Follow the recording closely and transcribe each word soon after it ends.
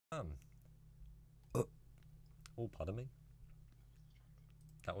Damn. Oh, pardon me.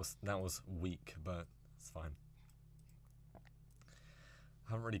 That was weak, but it's fine.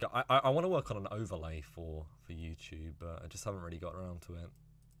 I haven't really got. I want to work on an overlay for YouTube, but I just haven't really got around to it.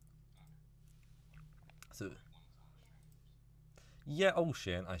 So yeah. Oh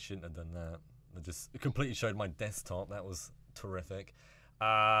shit! I shouldn't have done that. I just completely showed my desktop. That was terrific.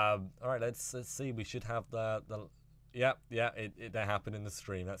 All right, let's see. We should have the yeah. That happened in the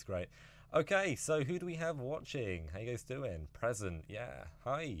stream. That's great. Okay, so who do we have watching? How you guys doing? Present, yeah.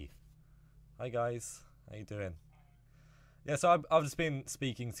 Hi guys. How you doing? Yeah, so I've just been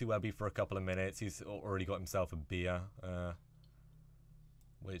speaking to Webby for a couple of minutes. He's already got himself a beer,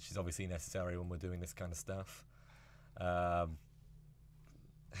 which is obviously necessary when we're doing this kind of stuff. How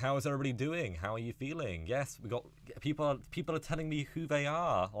is everybody doing? How are you feeling? Yes, we got people are telling me who they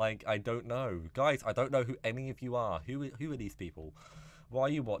are. Like, I don't know, guys. I don't know who any of you are. Who are these people? Why are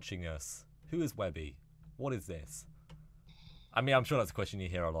you watching us? Who is Webby? What is this? I mean, I'm sure that's a question you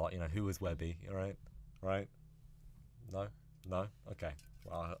hear a lot. You know, who is Webby? All right, right? No, no. Okay.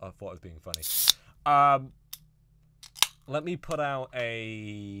 Well, I thought I was being funny. Let me put out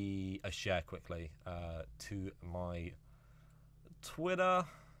a share quickly to my Twitter.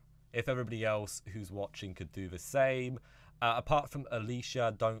 If everybody else who's watching could do the same. Apart from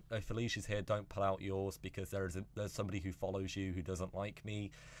Alicia, if Alicia's here, don't pull out yours, because there's somebody who follows you who doesn't like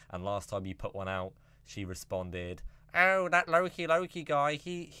me, and last time you put one out, she responded, "Oh, that Loki guy,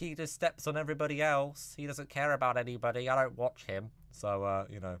 he just steps on everybody else. He doesn't care about anybody. I don't watch him." So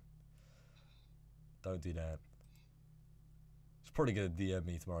you know, don't do that. She's probably gonna DM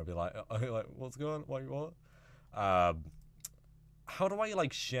me tomorrow and be like, "What's going on? Wait, what?" How do I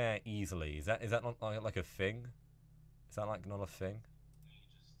like share easily? Is that not like a thing? Is that like not a thing?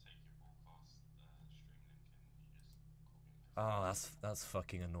 Oh, that's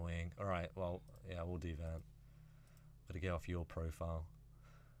fucking annoying. All right, well, yeah, we'll do that. Gotta get off your profile.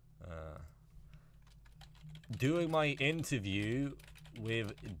 Doing my interview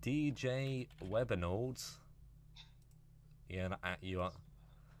with DJ Webby. Yeah, not at you.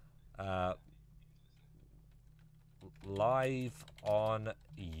 Live on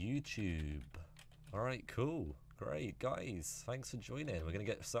YouTube. All right, cool. Great, guys. Thanks for joining. We're going to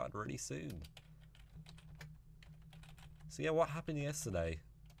get started really soon. So, yeah, what happened yesterday,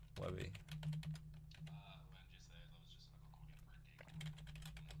 Webby?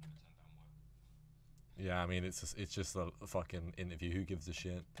 Yeah, I mean, it's just a fucking interview. Who gives a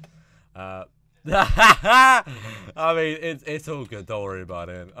shit? I mean, it's all good. Don't worry about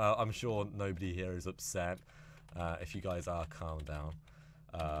it. I'm sure nobody here is upset. If you guys are, calm down.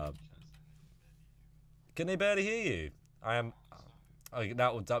 Can they barely hear you? I am.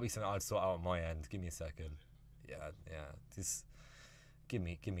 That'll be something I'd sort out on my end. Give me a second. Yeah. Just give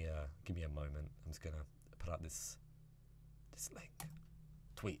me a moment. I'm just gonna put out this link.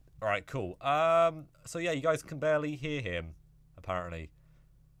 Tweet. All right, cool. So yeah, you guys can barely hear him. Apparently,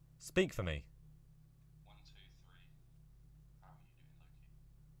 speak for me. 1, 2, 3. How are you doing,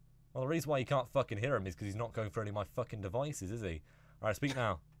 Loki? Well, the reason why you can't fucking hear him is because he's not going through any of my fucking devices, is he? All right, speak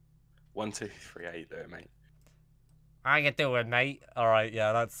now. 1, 2, 3. How you doing, mate? How you doing, mate? All right,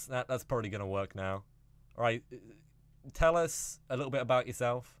 yeah, that's probably gonna work now. All right, tell us a little bit about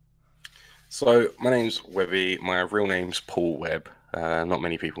yourself. So, my name's Webby. My real name's Paul Webb. Not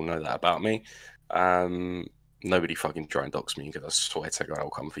many people know that about me. Nobody fucking try and dox me, because I swear to God I'll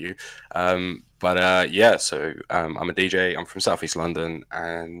come for you. Yeah, so I'm a DJ. I'm from Southeast London,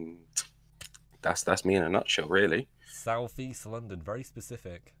 and that's me in a nutshell, really. Southeast London, very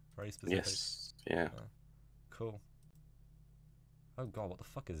specific. Very specific. Yes. Yeah. Cool. Oh god, what the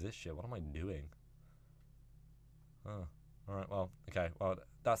fuck is this shit? What am I doing? Oh, all right. Well, okay. Well,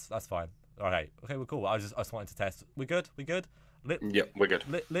 that's fine. All right. Okay, we're cool. I just wanted to test. We good? We good? Yeah, we're good.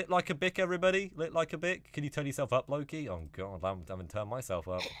 Lit like a bick, everybody. Lit like a bick. Can you turn yourself up, Loki? Oh god, I haven't turned myself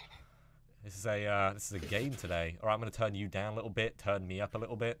up. This is a game today. All right, I'm gonna turn you down a little bit. Turn me up a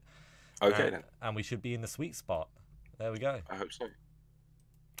little bit. Okay then. And we should be in the sweet spot. There we go. I hope so.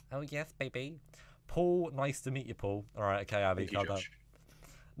 Oh yes, baby. Paul, nice to meet you, Paul. All right, okay, Abby. Thank you, Josh.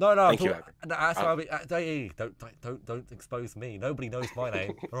 No, Thank you, that's Abby. Don't expose me. Nobody knows my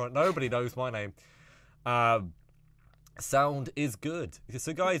name. All right, nobody knows my name. Sound is good.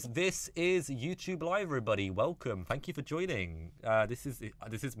 So, guys, this is YouTube Live. Everybody, welcome. Thank you for joining. This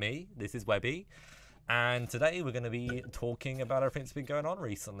is me. This is Webby, and today we're going to be talking about everything that's been going on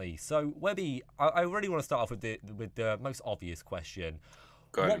recently. So, Webby, I really want to start off with the most obvious question.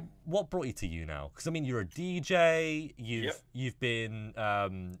 Go on. What brought you to you now? Because I mean, you're a DJ. You've been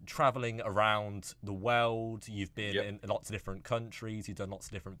traveling around the world. You've been in lots of different countries. You've done lots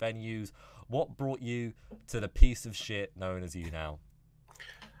of different venues. What brought you to the piece of shit known as you now?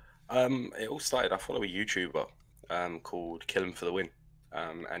 It all started. I follow a YouTuber called Kill Him for the Win,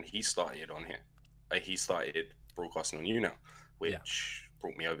 and he started on here. He started broadcasting on you now, which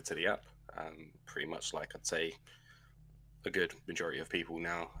brought me over to the app. Pretty much, like I'd say, a good majority of people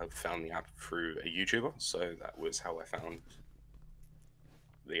now have found the app through a YouTuber. So that was how I found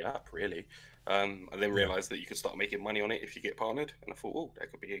the app, really. I then realized that you could start making money on it if you get partnered. And I thought, oh,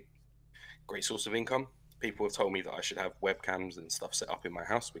 that could be a great source of income. People have told me that I should have webcams and stuff set up in my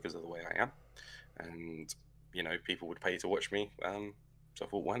house because of the way I am. And, you know, people would pay to watch me. So I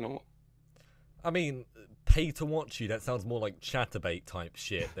thought, why not? I mean, pay to watch you, that sounds more like Chatterbait type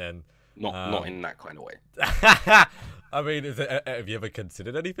shit then. Not in that kind of way. I mean, have you ever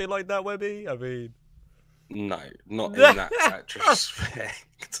considered anything like that, Webby? I mean... No, not in that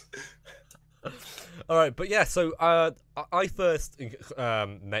respect. All right, but yeah, so I first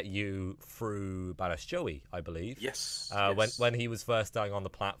met you through Badass Joey, I believe. Yes. When he was first starting on the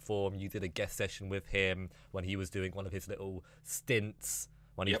platform, you did a guest session with him when he was doing one of his little stints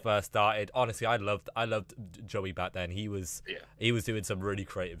when he first started. Honestly, I loved Joey back then. He was doing some really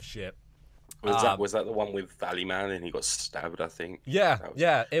creative shit. Was that the one with Valley Man and he got stabbed, I think? Yeah,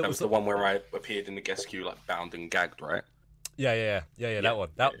 It was the one where I appeared in the guest queue like bound and gagged, right? Yeah. That one.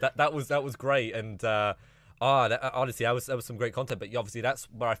 That was great. And honestly, that was some great content. But obviously, that's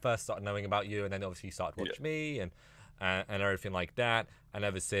where I first started knowing about you, and then obviously you started watching me and everything like that. And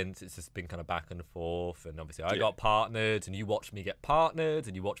ever since, it's just been kind of back and forth. And obviously, I got partnered, and you watched me get partnered,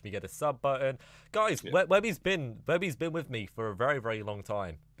 and you watched me get a sub button. Guys, Webby's been with me for a very, very long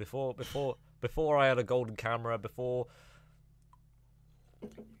time. Before I had a golden camera, before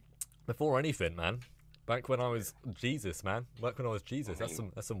anything, man. Back when I was Jesus, man. Back when I was Jesus. That's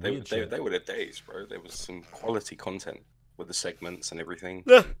some weird shit. They were the days, bro. There was some quality content with the segments and everything.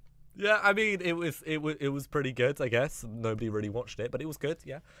 Yeah, I mean, it was pretty good, I guess. Nobody really watched it, but it was good,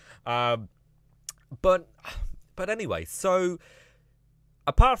 yeah. But anyway, so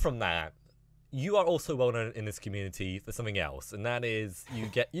apart from that, you are also well known in this community for something else, and that is you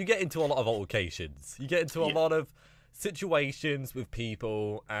get into a lot of altercations. You get into a lot of situations with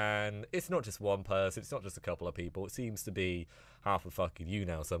people, and it's not just one person, it's not just a couple of people. It seems to be half a fucking you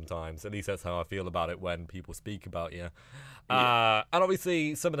now sometimes. At least that's how I feel about it when people speak about you. And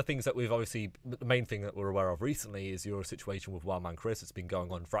obviously, some of the things that the main thing that we're aware of recently is your situation with Wildman Chris. It's been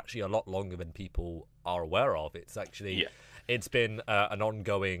going on for actually a lot longer than people are aware of. It's actually, it's been an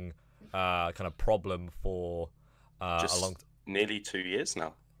ongoing kind of problem for a long nearly 2 years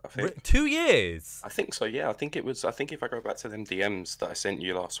now. I think 2 years. I think so. Yeah, I think if I go back to them DMs that I sent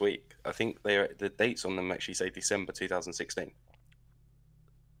you last week, I think the dates on them actually say December 2016.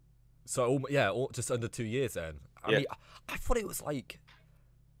 So just under 2 years then. I mean, I thought it was like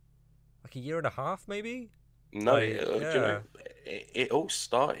a year and a half, maybe. No, you know, it all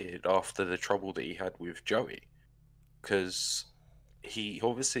started after the trouble that he had with Joey, because he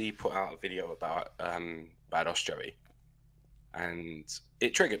obviously put out a video about Badass Joey. And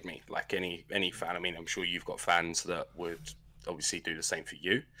it triggered me, like any fan. I mean, I'm sure you've got fans that would obviously do the same for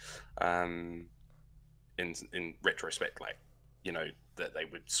you. In retrospect, like, you know, that they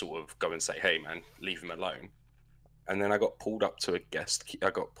would sort of go and say, "Hey, man, leave him alone." And then I got pulled up to a guest. I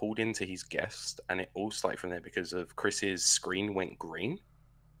got pulled into his guest, and it all started from there because of Chris's screen went green,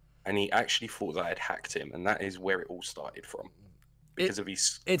 and he actually thought that I had hacked him, and that is where it all started from. Because of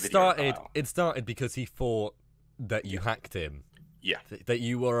his It started because he thought that you hacked him. Yeah. That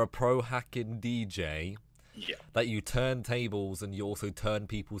you were a pro hacking DJ. Yeah. That you turn tables and you also turn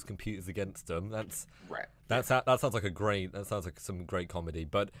people's computers against them. That's right. That sounds like some great comedy.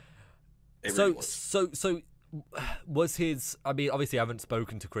 But so was his? I mean, obviously, I haven't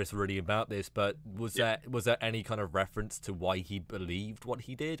spoken to Chris really about this, but was there any kind of reference to why he believed what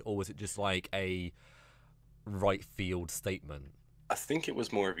he did, or was it just like a right field statement? I think it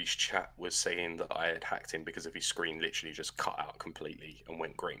was more of his chat was saying that I had hacked him because of his screen literally just cut out completely and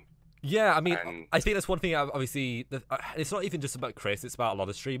went green. Yeah, I mean, I think that's one thing, obviously, it's not even just about Chris, it's about a lot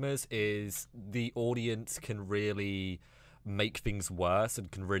of streamers, is the audience can really make things worse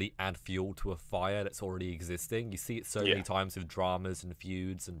and can really add fuel to a fire that's already existing. You see it so many times with dramas and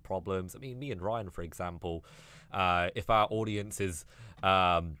feuds and problems. I mean, me and Ryan, for example, if our audiences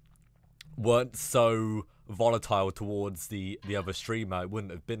weren't so volatile towards the other streamer, it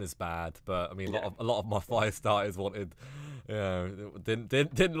wouldn't have been as bad. But I mean, a lot of my fire starters wanted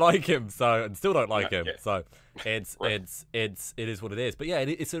didn't like him, so, and still don't like him. Yeah. So it is what it is. But yeah,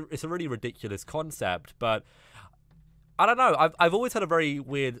 it's a really ridiculous concept. But I don't know. I've always had a very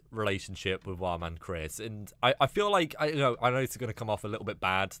weird relationship with Wildman Chris, and I feel like I know it's going to come off a little bit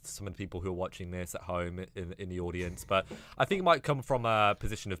bad to some of the people who are watching this at home in the audience, but I think it might come from a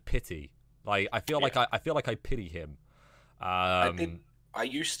position of pity. Like I feel like I pity him. I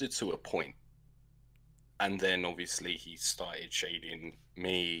used to a point, and then obviously he started shading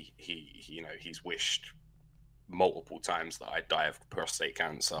me. He's wished multiple times that I die of prostate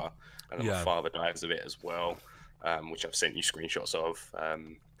cancer, and my father dies of it as well. Which I've sent you screenshots of,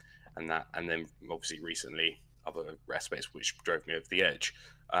 and then obviously recently other aspects which drove me over the edge.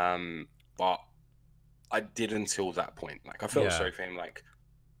 But I did until that point. Like I felt sorry for him. Like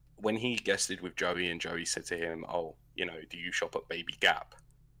when he guested with Joey and Joey said to him, "Oh, do you shop at Baby Gap?"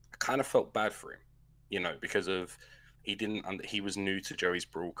 I kind of felt bad for him, because of he was new to Joey's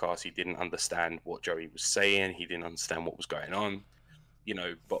broadcast. He didn't understand what Joey was saying. He didn't understand what was going on.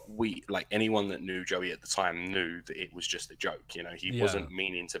 But we, like anyone that knew Joey at the time, knew that it was just a joke. He wasn't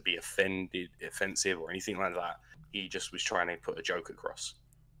meaning to be offensive or anything like that. He just was trying to put a joke across.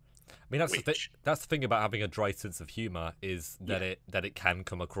 I mean, that's the thing about having a dry sense of humor is that it can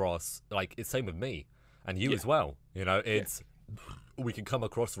come across like it's same with me and you as well. It's we can come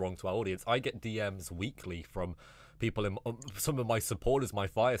across wrong to our audience. I get DMs weekly from people, some of my supporters, my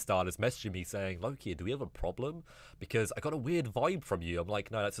fire starters, messaging me saying, "Loki, do we have a problem? Because I got a weird vibe from you." I'm like,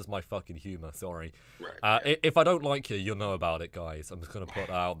 no, that's just my fucking humor. Sorry. Right. If I don't like you, you'll know about it, guys. I'm just gonna put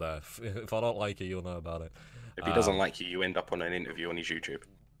that out there. If I don't like you, you'll know about it. If he doesn't like you, you end up on an interview on his YouTube.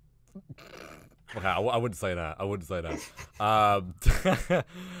 Okay, I wouldn't say that. I wouldn't say that.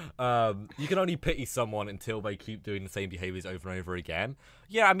 You can only pity someone until they keep doing the same behaviors over and over again.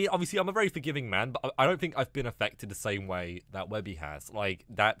 Yeah, I mean, obviously, I'm a very forgiving man, but I don't think I've been affected the same way that Webby has. Like,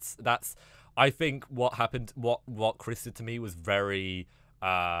 that's. I think what happened, what Chris did to me was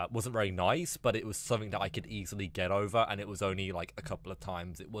wasn't very nice, but it was something that I could easily get over, and it was only like a couple of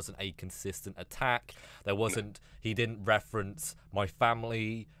times. It wasn't a consistent attack. He didn't reference my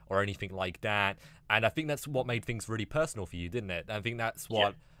family or anything like that, and I think that's what made things really personal for you, didn't it? I think that's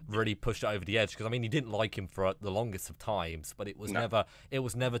what really pushed it over the edge, because I mean, you didn't like him for the longest of times, but it was never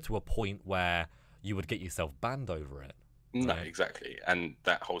to a point where you would get yourself banned over it. No, exactly, and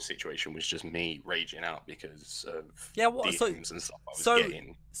that whole situation was just me raging out because of DMs and stuff I was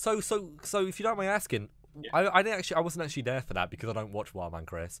getting. So if you don't mind asking, I wasn't actually there for that because I don't watch Wildman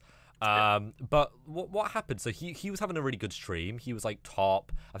Chris. But what happened? So he was having a really good stream. He was like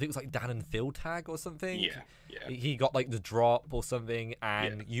top. I think it was like Dan and Phil tag or something. Yeah. He got like the drop or something,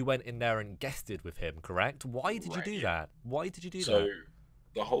 and you went in there and guested with him, correct? Why did you do that? Why did you do that? So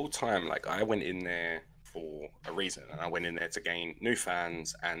the whole time, like I went in there for a reason, and I went in there to gain new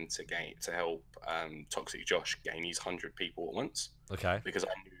fans and to help Toxic Josh gain these 100 people at once. Okay. Because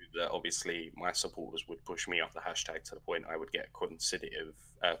I knew that obviously my supporters would push me up the hashtag to the point I would get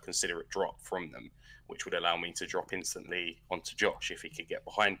a considerate drop from them, which would allow me to drop instantly onto Josh if he could get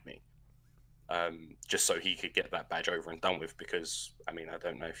behind me, just so he could get that badge over and done with. Because I mean, I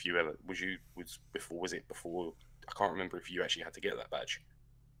don't know if you ever was it before? I can't remember if you actually had to get that badge.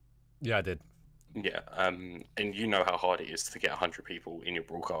 Yeah, I did. Yeah, and you know how hard it is to get 100 people in your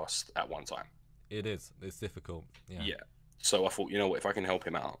broadcast at one time. It is. It's difficult. Yeah. So I thought, what, if I can help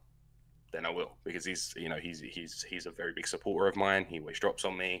him out, then I will, because he's a very big supporter of mine. He always drops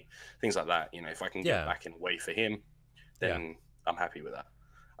on me, things like that. If I can get back in the way for him, then I'm happy with that.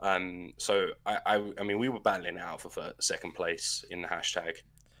 So I mean, we were battling out for second place in the hashtag.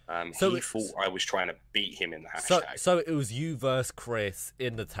 So he thought I was trying to beat him in the hashtag. So it was you versus Chris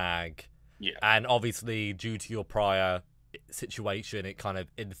in the tag. Yeah. And obviously, due to your prior situation, it kind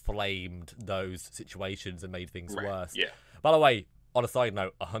of inflamed those situations and made things worse. Yeah. By the way, on a side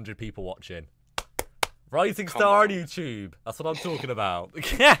note, 100 people watching. Rising star on YouTube. That's what I'm talking about.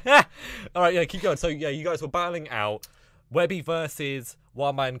 All right, keep going. So, you guys were battling out Webby versus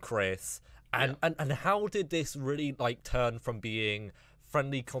Wildman Chris. And how did this really, turn from being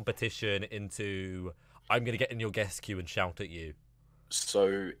friendly competition into I'm going to get in your guest queue and shout at you?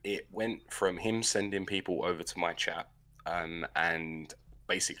 So it went from him sending people over to my chat and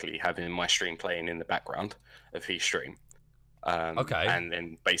basically having my stream playing in the background of his stream. Okay. And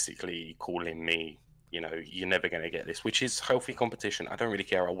then basically calling me, you're never going to get this, which is healthy competition. I don't really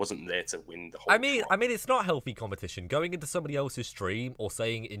care. I wasn't there to win the whole I mean, it's not healthy competition. Going into somebody else's stream or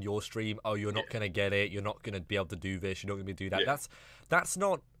saying in your stream, oh, you're not going to get it. You're not going to be able to do this. You're not going to do that. That's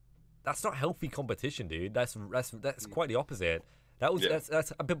not healthy competition, dude. That's quite the opposite. That was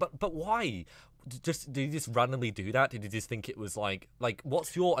that's but why? Did he just randomly do that? Did he just think it was like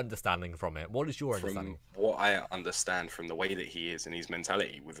what's your understanding from it? What is your understanding? From what I understand from the way that he is and his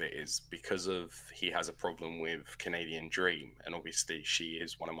mentality with it is because of he has a problem with Canadian Dream, and obviously she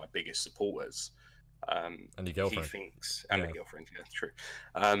is one of my biggest supporters. And your girlfriend. He thinks, and my girlfriend, yeah, true.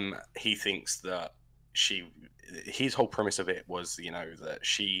 He thinks that his whole premise of it was, you know, that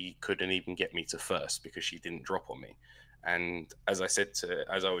she couldn't even get me to first because she didn't drop on me. And as I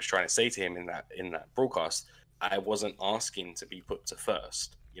was trying to say to him in that broadcast, I wasn't asking to be put to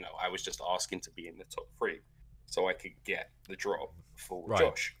first. You know, I was just asking to be in the top 3 so I could get the drop for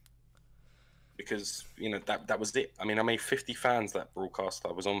Josh. Because, you know, that was it. I mean, I made 50 fans that broadcast.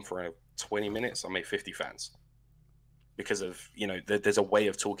 I was on for 20 minutes. I made 50 fans. Because of, you know, there's a way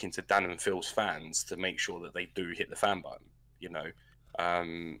of talking to Dan and Phil's fans to make sure that they do hit the fan button, you know.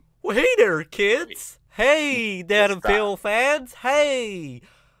 Well, hey there, kids. Hey, Dan and Phil fans. Hey,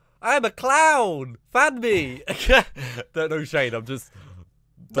 I'm a clown. Fan me. No shade. I'm just...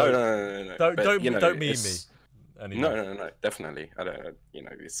 No. Don't meme me. Anymore. No, definitely. I don't, you know,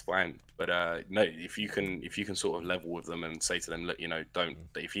 it's fine. But no, if you can sort of level with them and say to them, look, you know,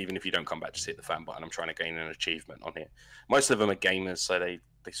 even if you don't come back, just hit the fan button. I'm trying to gain an achievement on here. Most of them are gamers, so they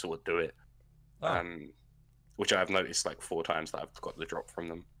sort of do it. Which I've noticed like 4 times that I've got the drop from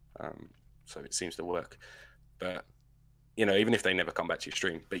them. So it seems to work. But you know, even if they never come back to your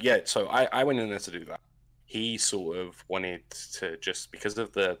stream. But yeah, so I went in there to do that. He sort of wanted to, just because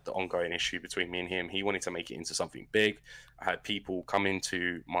of the ongoing issue between me and him, he wanted to make it into something big. I had people come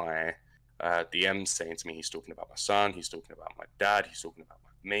into my DMs saying to me, he's talking about my son, he's talking about my dad, he's talking about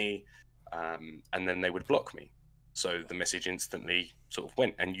me, and then they would block me. So the message instantly sort of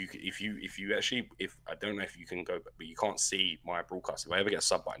went. And if you I don't know if you can go, but you can't see my broadcast. If I ever get a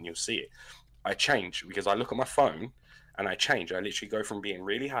sub button, you'll see it. I change because I look at my phone and I change. I literally go from being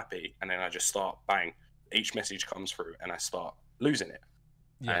really happy and then I just start bang. Each message comes through and I start losing it.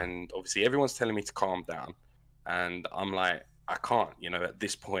 Yeah. And obviously everyone's telling me to calm down. And I'm like, I can't, you know, at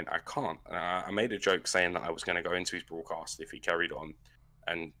this point, I can't. And I made a joke saying that I was going to go into his broadcast if he carried on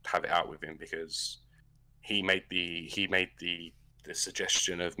and have it out with him, because he made the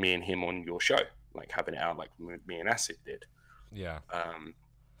suggestion of me and him on your show, like having it out like me and Acid did. Yeah.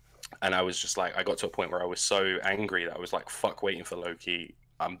 And I was just like, I got to a point where I was so angry that I was like, fuck waiting for Loki.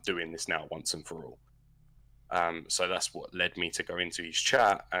 I'm doing this now once and for all. So that's what led me to go into his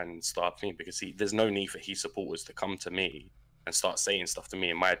chat and start thinking, because there's no need for his supporters to come to me and start saying stuff to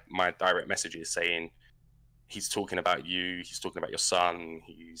me. And my direct messages saying, he's talking about you, he's talking about your son,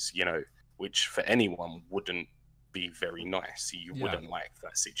 he's, you know, which for anyone wouldn't be very nice. You wouldn't like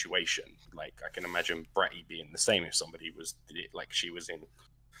that situation. Like, I can imagine Bratty being the same if somebody was, like, she was in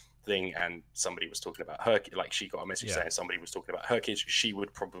thing and somebody was talking about her, like she got a message saying somebody was talking about her kids, she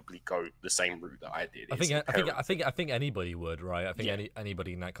would probably go the same route that I did. I think anybody would, right? I think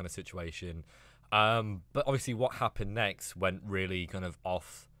anybody in that kind of situation. But obviously what happened next went really kind of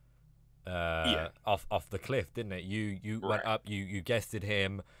off the cliff, didn't it? You went up, you guested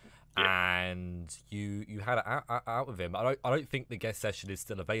him, and you had it out with him. I don't think the guest session is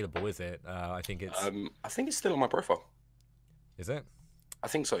still available, is it? I think it's still on my profile. Is it? I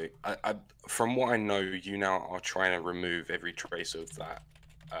think so. I from what I know, you now are trying to remove every trace of that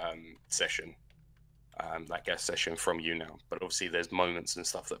session, that guest session from you now. But obviously there's moments and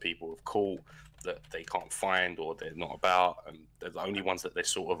stuff that people have caught that they can't find or they're not about, and the only ones that they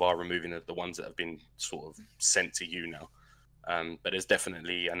sort of are removing are the ones that have been sort of sent to you now. But there's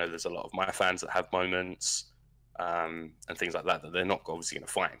definitely, I know there's a lot of my fans that have moments and things like that they're not obviously going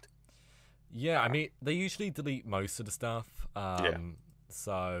to find. Yeah, I mean, they usually delete most of the stuff.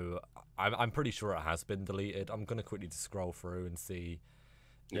 So I'm pretty sure it has been deleted. I'm gonna quickly just scroll through and see.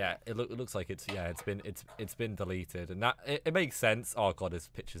 Yeah, it looks like it's been deleted, and that it makes sense. Oh god, there's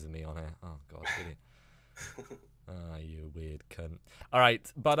pictures of me on here. Oh god, really? Ah, you weird cunt. All right,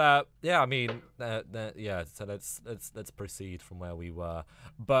 but yeah, I mean, yeah. So let's proceed from where we were.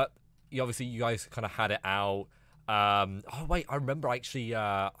 But obviously, you guys kind of had it out. Oh wait, I remember actually.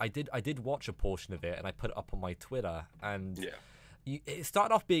 I did watch a portion of it, and I put it up on my Twitter, and it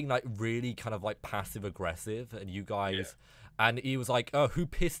started off being like really kind of like passive aggressive, and you guys, and he was like, "Oh, who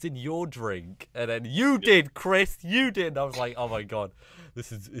pissed in your drink?" And then you did, Chris, you did. And I was like, "Oh my god,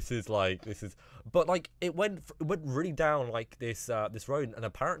 this is." But like it went really down like this road, and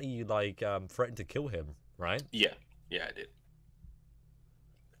apparently you like threatened to kill him, right? Yeah, I did.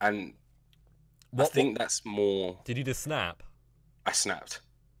 And I think that's more. Did you just snap? I snapped.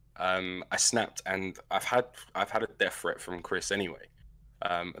 I snapped, and I've had a death threat from Chris anyway.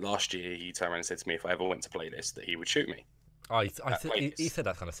 Last year, he turned around and said to me if I ever went to play this, that he would shoot me. Oh, he said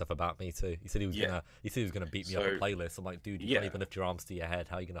that kind of stuff about me too. He said he was gonna beat me up a playlist. I'm like, dude, you can't even lift your arms to your head.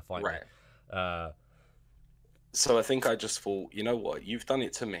 How are you gonna fight me? So I think I just thought, you know what, you've done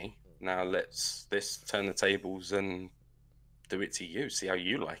it to me. Now let's turn the tables and do it to you. See how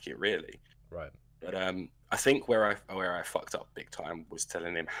you like it, really. Right. But I think where I fucked up big time was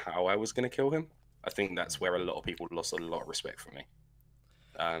telling him how I was gonna kill him. I think that's where a lot of people lost a lot of respect for me.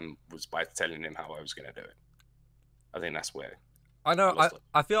 Was by telling him how I was gonna do it. I think that's where. I know.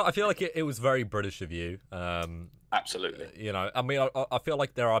 I feel like it was very British of you. Absolutely. You know, I mean, I feel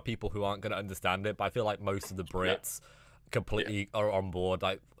like there are people who aren't going to understand it, but I feel like most of the Brits completely are on board.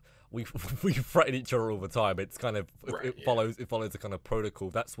 Like we threaten each other all the time. It's kind of it follows a kind of protocol.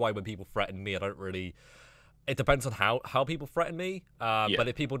 That's why when people threaten me, I don't really. It depends on how people threaten me. But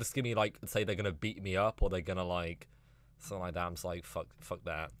if people just give me like say they're gonna beat me up or they're gonna like something like that, I'm just like fuck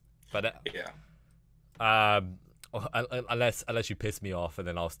that. But unless you piss me off and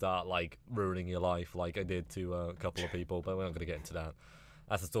then I'll start like ruining your life like I did to a couple of people, but we're not gonna get into that.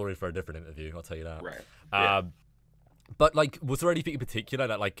 That's a story for a different interview, I'll tell you that. Right. But like, was there anything in particular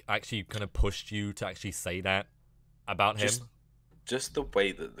that like actually kind of pushed you to actually say that about him? Just the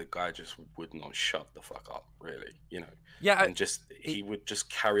way that the guy just would not shut the fuck up, really, you know. Yeah, and he would just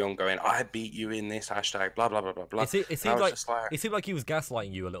carry on going. I beat you in this hashtag, blah blah blah blah blah. It seemed like he was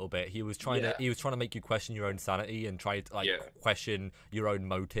gaslighting you a little bit. He was trying to make you question your own sanity and try to like question your own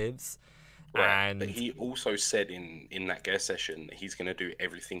motives. Right. And but he also said in that guest session that he's going to do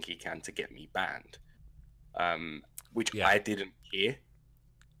everything he can to get me banned, which I didn't hear.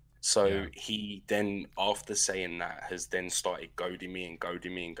 So he then, after saying that, has then started goading me and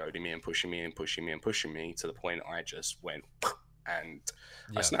pushing me to the point I just went and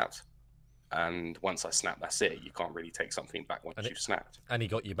I snapped. And once I snapped, that's it. You can't really take something back once you've snapped. And he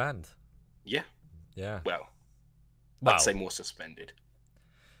got you banned. Yeah. Yeah. Well, I'd say more suspended.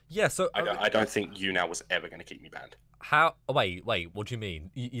 Yeah. So I don't think YouNow was ever going to keep me banned. How? Wait. What do you mean?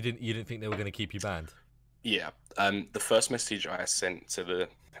 You didn't think they were going to keep you banned? Yeah. The first message I sent to the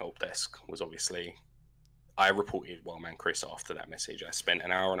help desk was obviously I reported Wildman Chris after that message. I spent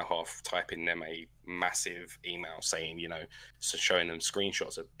an hour and a half typing them a massive email saying, you know, so showing them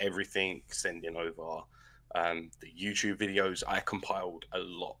screenshots of everything, sending over the YouTube videos. I compiled a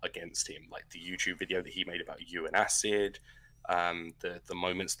lot against him, like the YouTube video that he made about you and acid, the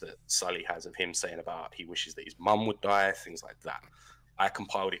moments that Sully has of him saying about he wishes that his mum would die, things like that. I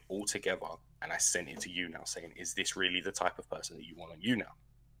compiled it all together and I sent it to YouNow saying, is this really the type of person that you want on YouNow?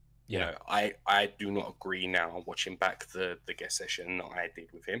 You know, I do not agree now watching back the guest session that I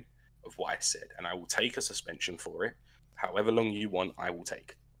did with him of what I said, and I will take a suspension for it. However long you want, I will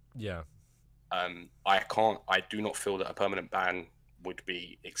take. Yeah. I do not feel that a permanent ban would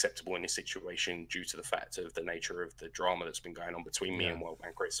be acceptable in this situation due to the fact of the nature of the drama that's been going on between me and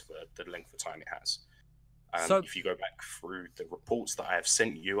Wildman Chris for the length of time it has. So if you go back through the reports that I have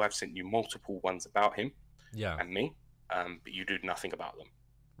sent you, I've sent you multiple ones about him and me, but you do nothing about them.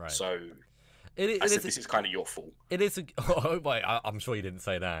 Right. So this is kind of your fault. It is. I'm sure you didn't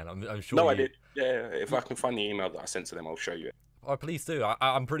say that. I'm sure. No, I did. Yeah, if I can find the email that I sent to them, I'll show you it. Oh, please do.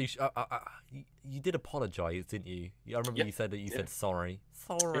 I'm pretty sure. You did apologize, didn't you? I remember you said that you said sorry.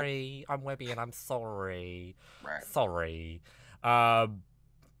 Sorry, I'm Webby and I'm sorry. Right. Sorry.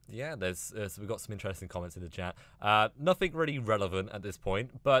 Yeah, we've got some interesting comments in the chat. Nothing really relevant at this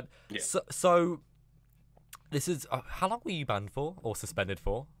point, but so this is how long were you banned for or suspended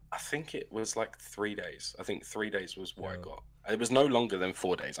for? I think it was like 3 days. I think 3 days was what I got. It was no longer than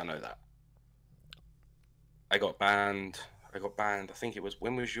 4 days. I know that. I got banned. I think it was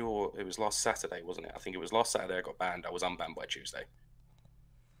it was last Saturday, wasn't it? I think it was last Saturday I got banned. I was unbanned by Tuesday.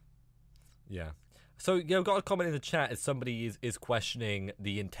 Yeah. So, I've got a comment in the chat as somebody is questioning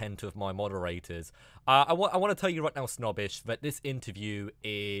the intent of my moderators. I want to tell you right now, Snobbish, that this interview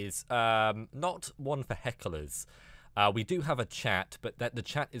is not one for hecklers. We do have a chat, but the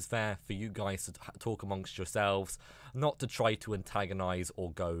chat is there for you guys to talk amongst yourselves, not to try to antagonize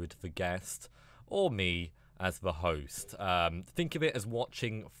or goad the guest or me as the host. Think of it as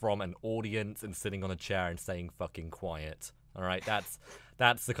watching from an audience and sitting on a chair and staying fucking quiet. All right,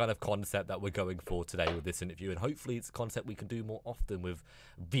 that's the kind of concept that we're going for today with this interview, and hopefully it's a concept we can do more often with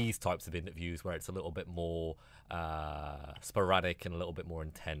these types of interviews where it's a little bit more sporadic and a little bit more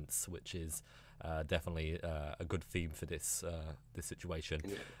intense, which is definitely a good theme for this situation.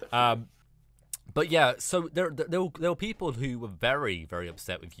 Yeah, but yeah, so there were people who were very, very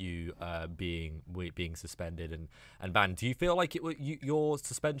upset with you being suspended and banned. Do you feel like your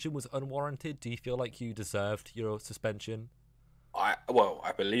suspension was unwarranted? Do you feel like you deserved your suspension?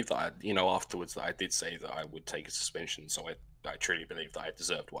 I believe that afterwards that I did say that I would take a suspension, so I truly believe that I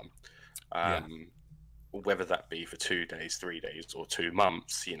deserved one. Yeah. Whether that be for 2 days, 3 days, or 2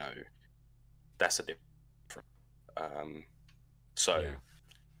 months, that's a different. So,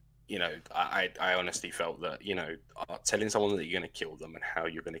 I honestly felt that telling someone that you're going to kill them and how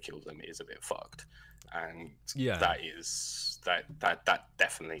you're going to kill them is a bit fucked, and that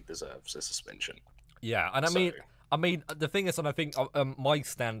definitely deserves a suspension. Yeah, and I mean, the thing is, and I think my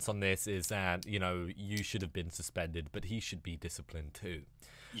stance on this is that you should have been suspended, but he should be disciplined too.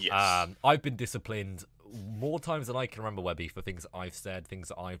 Yes. I've been disciplined more times than I can remember, Webby, for things that I've said, things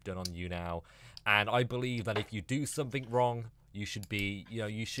that I've done on you now, and I believe that if you do something wrong, you should be,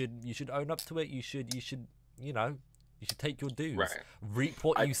 you should own up to it. You should take your dues. Right. Reap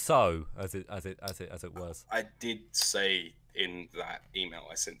what you sow, as it was. I did say in that email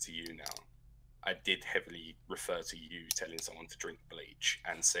I sent to you now, I did heavily refer to you telling someone to drink bleach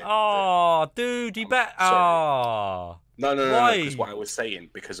and said, "Oh, dude, you bet." Oh, no. Because what I was saying,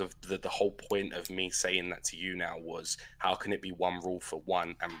 because of the whole point of me saying that to you now was, how can it be one rule for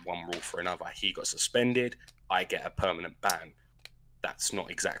one and one rule for another? He got suspended, I get a permanent ban. That's not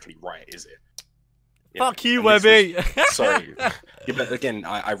exactly right, is it? Fuck you, Webby. Sorry, but again,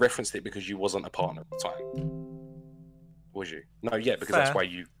 I referenced it because you wasn't a partner at the time. Was you? No, yeah, because that's why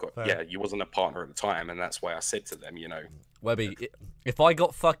you got. Fair. Yeah, you wasn't a partner at the time, and that's why I said to them, Webby, if I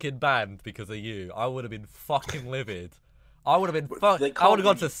got fucking banned because of you, I would have been fucking livid. I would have been I would have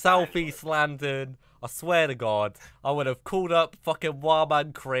gone to Southeast London. I swear to God, I would have called up fucking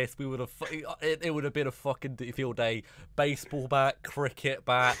Wildman Chris. We would have. It would have been a fucking field day. Baseball bat, cricket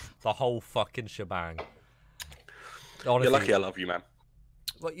bat, the whole fucking shebang. Honestly, you're lucky I love you, man.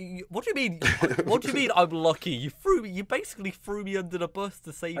 What do you mean? What do you mean? I'm lucky. You basically threw me under the bus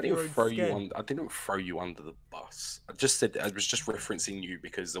to save your own skin. I didn't throw you under the bus. I just said I was just referencing you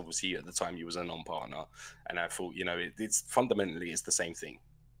because obviously at the time you was a non-partner, and I thought it's fundamentally it's the same thing.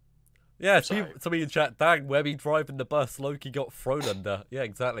 Yeah, somebody in chat, dang, Webby driving the bus, Loki got thrown under. Yeah,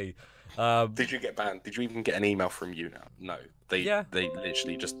 exactly. Did you get banned? Did you even get an email from you now? No, they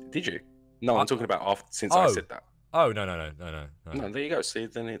literally just did you? No, I'm talking about since I said that. Oh, no. No, there you go. See,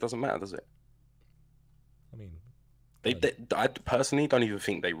 then it doesn't matter, does it? I mean... I personally don't even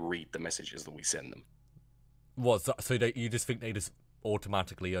think they read the messages that we send them. What, so you just think they just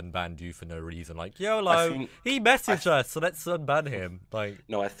automatically unbanned you for no reason? Like, YOLO, he messaged us, so let's unban him.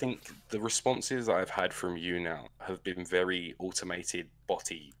 No, I think the responses that I've had from you now have been very automated,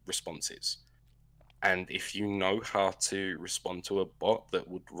 botty responses. And if you know how to respond to a bot that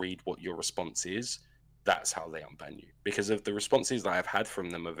would read what your response is, that's how they unban you. Because of the responses that I've had from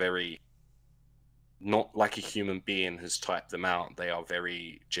them are very, not like a human being has typed them out. They are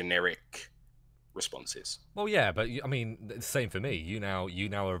very generic responses. Well, yeah, but I mean, the same for me. You now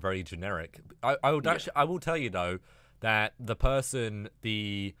are very generic. I will tell you though that the person,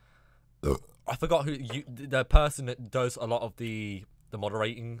 I forgot the person that does a lot of the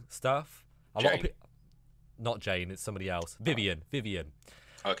moderating stuff. Not Jane, it's somebody else. Vivian.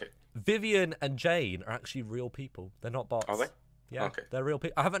 Okay. Vivian and Jane are actually real people. They're not bots. Are they? Yeah, okay. They're real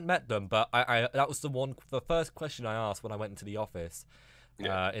people. I haven't met them, but that was the first question I asked when I went into the office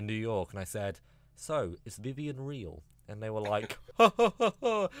in New York, and I said, "So, is Vivian real?" And they were like,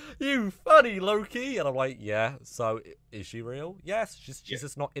 "You funny Loki," and I'm like, "Yeah. So, is she real? Yes. She's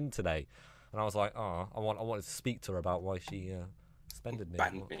just not in today." And I was like, "Oh, I wanted to speak to her about why she suspended me."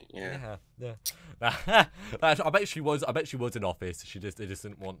 Banned me. Yeah. I bet she was in office. They just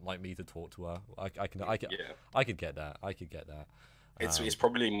didn't want me to talk to her. I could get that. It's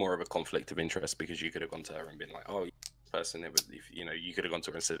probably more of a conflict of interest because you could have gone to her and been like, "Oh, person," you could have gone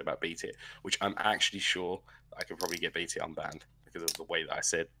to her and said about BT, which I'm actually sure I could probably get BT unbanned because of the way that I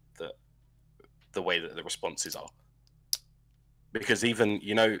said that, the way that the responses are. Because even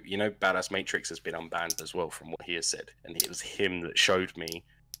Badass Matrix has been unbanned as well from what he has said, and it was him that showed me.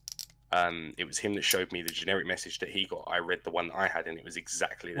 It was him that showed me the generic message that he got. I read the one that I had, and it was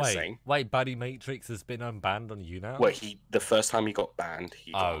exactly the same. Wait, Badass Matrix has been unbanned on you now? Well, the first time he got banned,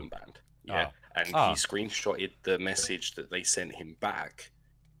 he got unbanned. Yeah, and he screenshotted the message that they sent him back,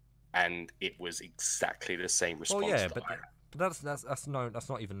 and it was exactly the same response. Well, yeah, but that's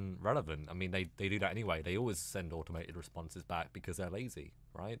not even relevant. I mean, they do that anyway. They always send automated responses back because they're lazy,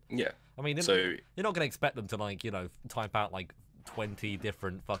 right? Yeah. I mean, you're not going to expect them to type out 20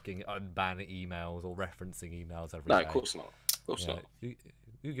 different fucking unban emails or referencing emails every day. No, of course not. Of course not.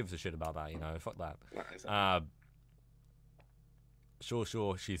 Who gives a shit about that? Fuck that. No, exactly.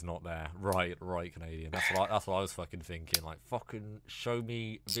 Sure, she's not there. Right, Canadian. That's what I was fucking thinking. Fucking show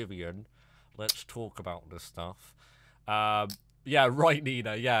me Vivian. Let's talk about this stuff. Yeah, right,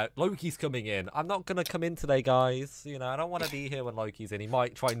 Nina. Yeah, Loki's coming in. I'm not gonna come in today, guys. You know, I don't want to be here when Loki's in. He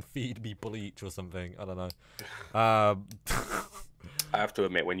might try and feed me bleach or something. I don't know. I have to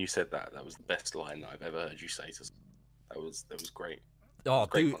admit, when you said that, that was the best line that I've ever heard you say. That was great. Oh,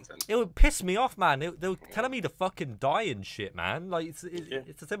 great dude, content. it would piss me off, man. They were telling me to fucking die and shit, man. Like it's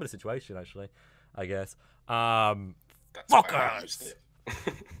a similar situation, actually. I guess. Fuckers.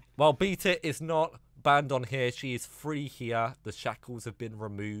 Well, Beat It is not banned on here. She is free here. The shackles have been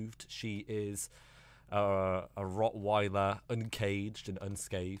removed. She is a Rottweiler, uncaged and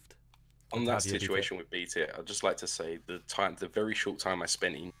unscathed. On that situation with Beat It, I'd just like to say the very short time I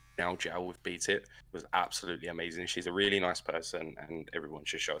spent in now jail with Beat It was absolutely amazing. She's a really nice person, and everyone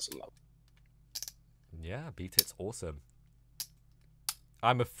should show her some love. Yeah, Beat It's awesome.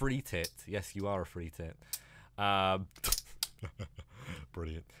 I'm a free tit. Yes, you are a free tit.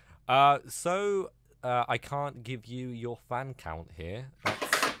 Brilliant. So I can't give you your fan count here.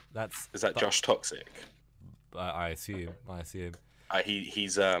 Is that Josh Toxic? I assume.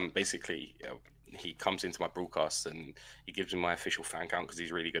 He's basically he comes into my broadcast and he gives me my official fan count because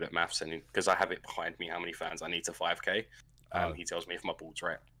he's really good at maths, and because I have it behind me how many fans I need to 5k. He tells me if my board's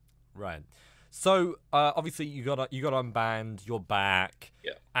right. Right. So obviously you got unbanned. You're back.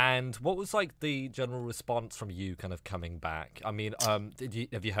 Yeah. And what was like the general response from you kind of coming back? I mean,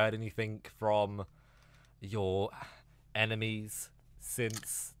 have you heard anything from your enemies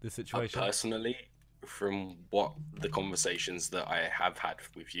since the situation? Personally, from what the conversations that I have had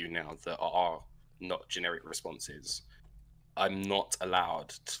with you now that are not generic responses, I'm not allowed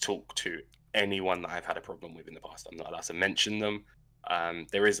to talk to anyone that I've had a problem with in the past. I'm not allowed to mention them.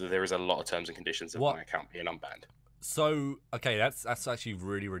 There is a lot of terms and conditions of my account being unbanned. So okay, that's actually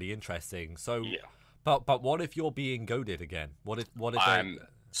really, really interesting. So yeah, but what if you're being goaded again? What if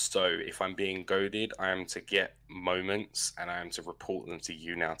So if I'm being goaded, I am to get moments and I am to report them to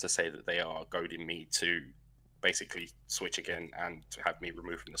you now to say that they are goading me to basically switch again and to have me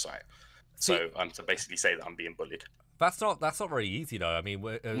removed from the site. So I'm to basically say that I'm being bullied. That's not very easy though. I mean,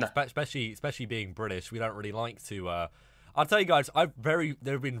 especially being British, we don't really like to. I'll tell you guys,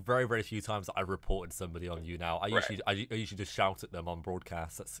 there have been very, very few times that I've reported somebody on you now. I usually just shout at them on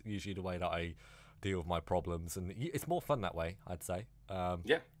broadcast. That's usually the way that I deal with my problems, and it's more fun that way, I'd say.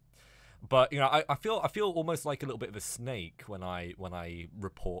 Yeah. But you know, I feel almost like a little bit of a snake when I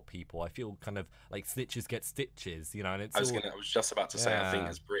report people. I feel kind of like snitches get stitches, you know. And it's I was just about to say, I think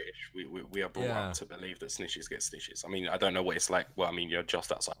as British, we are brought up to believe that snitches get stitches. I mean, I don't know what it's like. Well, I mean, you're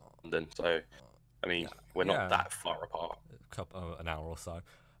just outside London, so I mean, we're not that far apart. An hour or so.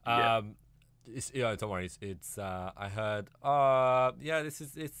 Don't worry. It's I heard.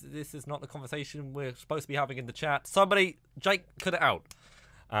 This is not the conversation we're supposed to be having in the chat. Somebody, Jake, cut it out.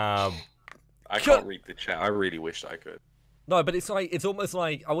 I can't read the chat. I really wish I could. No, but it's almost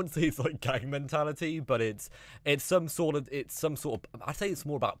like, I wouldn't say it's like gang mentality, but it's some sort of I'd say it's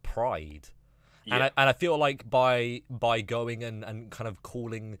more about pride. Yeah. And I feel like by going and kind of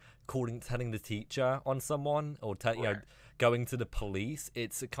telling the teacher on someone or going to the police,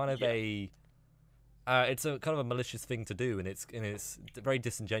 it's a kind of it's a kind of a malicious thing to do, and it's very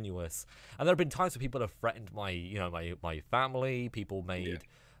disingenuous. And there have been times where people have threatened my family. People made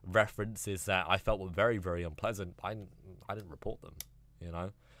references that I felt were very, very unpleasant. I didn't report them. You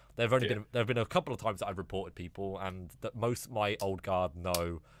know, there have been a couple of times that I've reported people, and that most of my old guard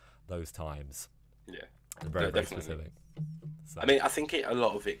know those times. Yeah, very, very specific. So. I mean, I think a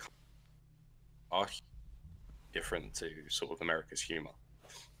lot of it are different to sort of America's humor.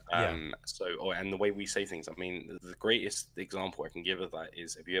 And the way we say things. I mean, the greatest example I can give of that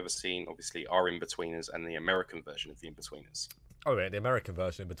is, have you ever seen, obviously, our In-Betweeners and the American version of the In-Betweeners? Oh yeah, the American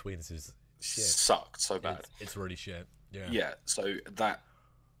version of In-Betweeners is shit. Sucked so bad. It's really shit. Yeah. Yeah. So that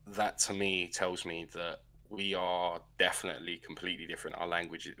to me tells me that we are definitely completely different. Our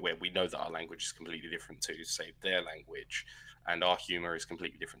language, where we know that our language is completely different to, say, their language, and our humor is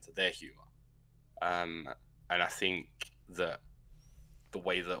completely different to their humor. And I think that the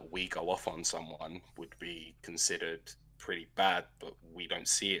way that we go off on someone would be considered pretty bad, but we don't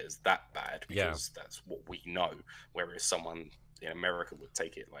see it as that bad because that's what we know. Whereas someone in America would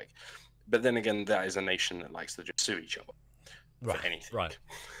take it like, but then again, that is a nation that likes to just sue each other for anything. Right.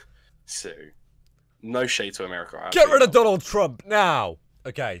 So no shade to America. Get rid of Donald Trump now.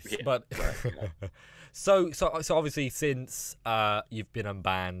 Okay, but so obviously since you've been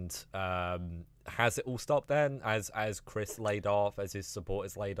unbanned, has it all stopped then? As Chris laid off, as his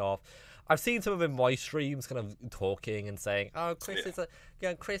supporters laid off? I've seen some of them in my streams kind of talking and saying, "Oh, Chris is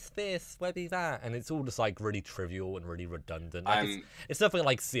Chris this, Webby that," and it's all just like really trivial and really redundant. Like it's nothing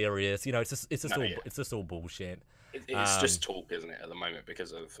like serious, you know. It's just all bullshit. It's just talk, isn't it, at the moment?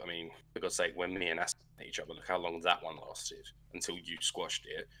 Because of, I mean, for God's sake, when me and Ass met each other, look how long that one lasted until you squashed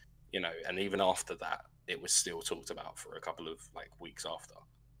it, you know. And even after that, it was still talked about for a couple of like weeks after,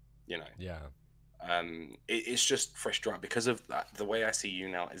 you know. Yeah. It's just fresh drama because of that. The way I see you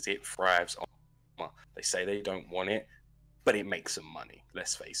now is it thrives on. They say they don't want it, but it makes them money.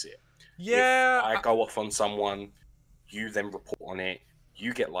 Let's face it. Yeah. If I go off on someone, you then report on it.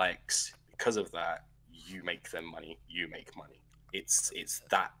 You get likes because of that. You make them money. You make money. It's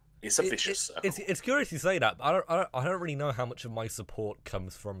a vicious circle. It's curious you say that. But I don't really know how much of my support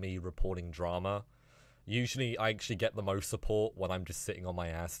comes from me reporting drama. Usually, I actually get the most support when I'm just sitting on my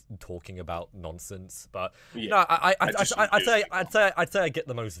ass talking about nonsense. But no, I'd say I get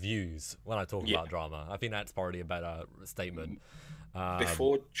the most views when I talk about drama. I think that's probably a better statement.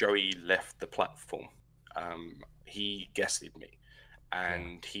 Before Joey left the platform, he guested me.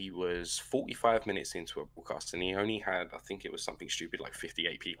 And he was 45 minutes into a broadcast, and he only had, I think it was something stupid like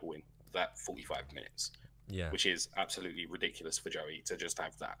 58 people in that 45 minutes. Yeah. Which is absolutely ridiculous for Joey to just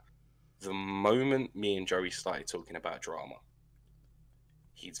have that. The moment me and Joey started talking about drama,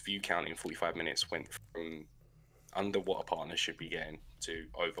 his view count in 45 minutes went from under what a partner should be getting to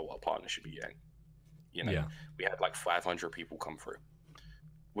over what a partner should be getting. You know, we had like 500 people come through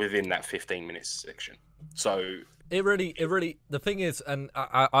within that 15 minutes section. So it really the thing is, and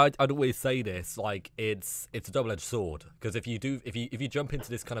I'd always say this, like it's a double-edged sword, because if you jump into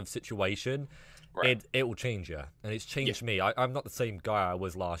this kind of situation, it will change you, and it's changed me. I'm not the same guy I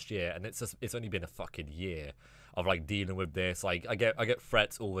was last year, and it's only been a fucking year of like dealing with this. Like I get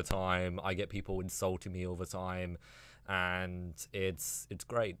threats all the time, I get people insulting me all the time, and it's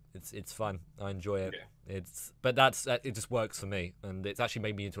great. It's fun. I enjoy it. But it just works for me, and it's actually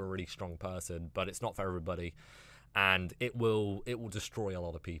made me into a really strong person. But it's not for everybody, and it will destroy a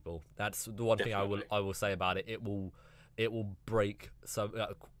lot of people. That's the one thing I will say about it. It will break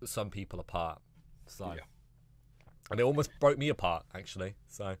some people apart. So, and it almost broke me apart actually.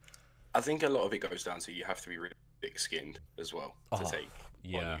 So, I think a lot of it goes down to you have to be really thick-skinned as well to take on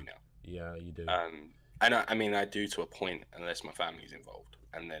you now. Yeah, you do. And I mean, I do to a point, unless my family's involved.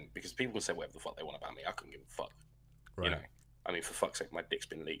 And then, because people can say whatever the fuck they want about me, I couldn't give a fuck. Right. You know? I mean, for fuck's sake, my dick's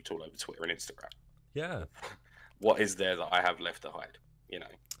been leaked all over Twitter and Instagram. Yeah. What is there that I have left to hide? You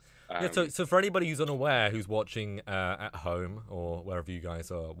know? So for anybody who's unaware, who's watching at home or wherever you guys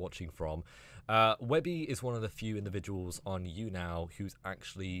are watching from, Webby is one of the few individuals on YouNow who's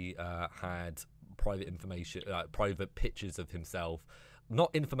actually had private information, private pictures of himself,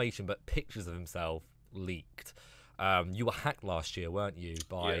 not information, but pictures of himself leaked. You were hacked last year, weren't you?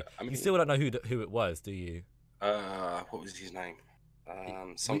 You still don't know who it was, do you? What was his name?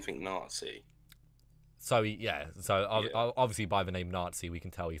 Something Nazi. So obviously by the name Nazi, we can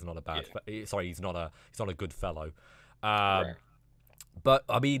tell he's not he's not a good fellow. But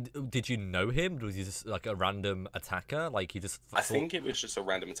I mean, did you know him? Was he just like a random attacker? Like he just? I think it was just a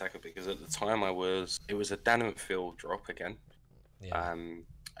random attacker because at the time it was a Dan Phil drop again. Yeah.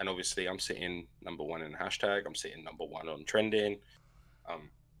 And obviously I'm sitting number one in the hashtag. I'm sitting number one on trending.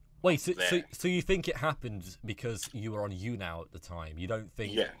 Wait, so you think it happened because you were on YouNow at the time? You don't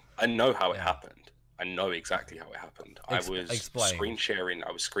think? Yeah, I know how it happened. I know exactly how it happened. I was explain. screen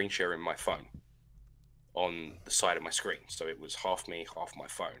sharing my phone on the side of my screen, so it was half me, half my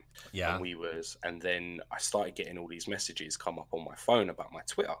phone. Yeah. And then I started getting all these messages come up on my phone about my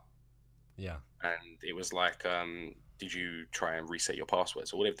Twitter. Yeah. And it was like, did you try and reset your password?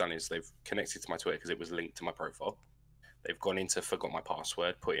 So what they've done is they've connected to my Twitter because it was linked to my profile. They've gone into forgot my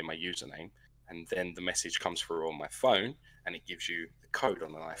password, put in my username, and then the message comes through on my phone, and it gives you the code on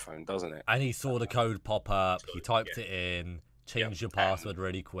an iPhone, doesn't it? And he saw the code pop up, he typed it in, changed your password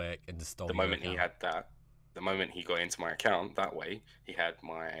really quick, and just stole the moment he had that. The moment he got into my account that way, he had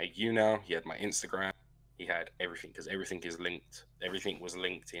my YouNow, he had my Instagram, he had everything, because everything is linked. Everything was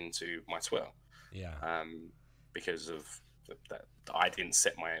linked into my Twitter. Yeah. Because of that, I didn't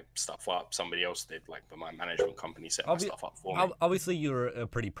set my stuff up. Somebody else did. Like my management company set my stuff up for me. Obviously, you're a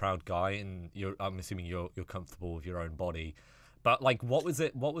pretty proud guy, and I'm assuming you're comfortable with your own body. But like, what was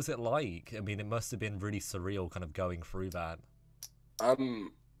it like? I mean, it must have been really surreal, kind of going through that.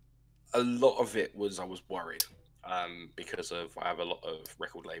 A lot of it was I was worried because I have a lot of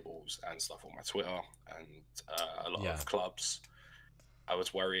record labels and stuff on my Twitter and a lot of clubs. I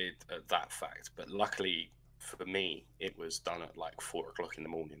was worried at that fact, but luckily for me, it was done at like 4 o'clock in the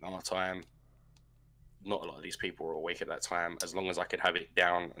morning our time. Not a lot of these people were awake at that time. As long as I could have it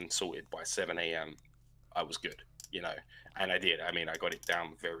down and sorted by 7 a.m., I was good, you know. And I did. I mean, I got it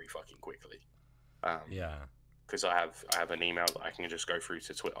down very fucking quickly. because I have an email that I can just go through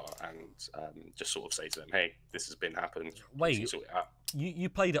to Twitter and just sort of say to them, hey, this has been happened. Wait, you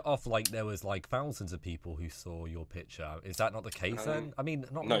played it off like there was like thousands of people who saw your picture. Is that not the case then? I mean,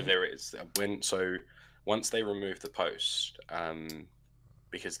 not no, really. there is. Once they removed the post,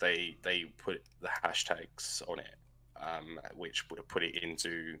 because they put the hashtags on it, which would have put it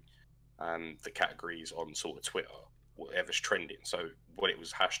into the categories on sort of Twitter, whatever's trending. So what it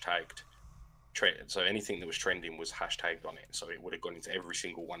was hashtagged. So anything that was trending was hashtagged on it, so it would have gone into every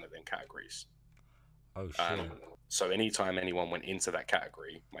single one of them categories. Oh shit! So anytime anyone went into that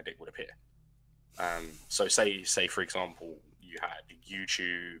category, my dick would appear. So say for example, you had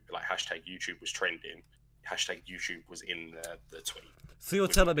YouTube, like hashtag YouTube was trending, hashtag YouTube was in the tweet. So you're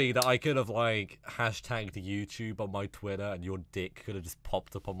telling me that I could have like hashtagged YouTube on my Twitter and your dick could have just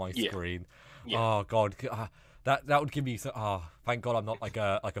popped up on my screen? Yeah. Oh god. That would give me thank God I'm not like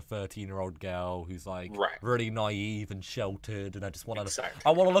a 13-year-old girl who's like really naive and sheltered, and I just want to I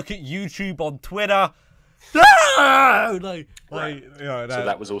want to look at YouTube on Twitter. No! You know, so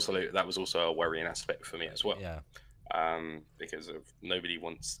that was also a worrying aspect for me as well. Yeah. Because nobody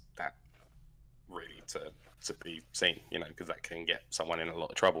wants that really to be seen, you know, because that can get someone in a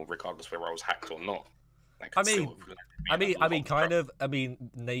lot of trouble, regardless whether I was hacked or not. I mean,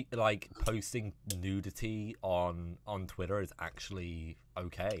 like posting nudity on Twitter is actually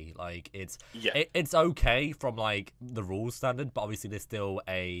okay. Like it's okay from like the rules standard, but obviously there's still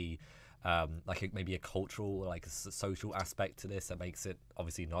a maybe a cultural, like a social aspect to this that makes it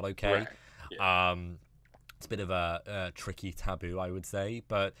obviously not okay. Right. Yeah. It's a bit of a tricky taboo, I would say,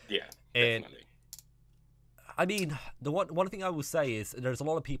 but yeah, definitely. I mean, the one thing I will say is there's a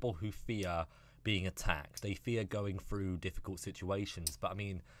lot of people who fear being attacked. They fear going through difficult situations, but I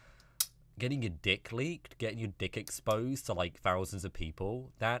mean, getting your dick leaked, getting your dick exposed to like thousands of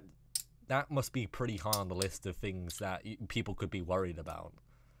people, that must be pretty high on the list of things that people could be worried about.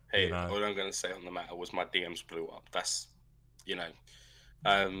 Hey, you know? All I'm going to say on the matter was my DMs blew up. That's, you know,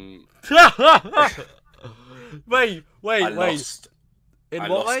 wait. I lost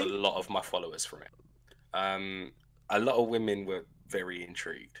a lot of my followers from it. A lot of women were very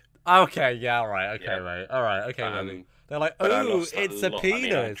intrigued. Okay, yeah, all right, okay, mate. All right, okay, Webby. They're like, oh, it's a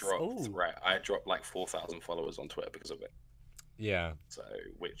penis. I dropped like 4,000 followers on Twitter because of it. Yeah. So,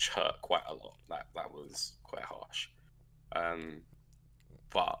 which hurt quite a lot. That was quite harsh.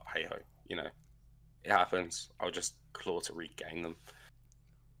 But hey ho, you know, it happens. I'll just claw to regain them.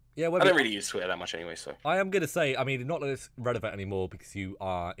 Yeah, Webby, I don't really use Twitter that much anyway, so. I am gonna say, I mean, not that it's relevant anymore because you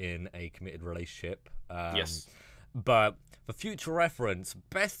are in a committed relationship. Yes. But for future reference,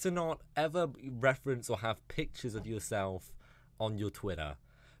 best to not ever reference or have pictures of yourself on your Twitter.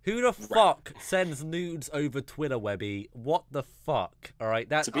 Who the fuck sends nudes over Twitter, Webby? What the fuck? All right,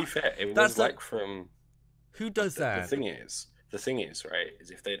 to be fair, it was like from. Who does that? The thing is, right, is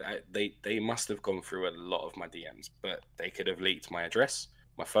if they must have gone through a lot of my DMs, but they could have leaked my address,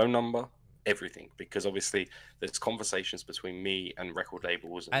 my phone number, everything, because obviously there's conversations between me and record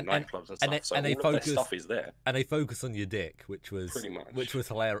labels and nightclubs and stuff. So all of their stuff is there. And they focus on your dick, which was pretty much, which was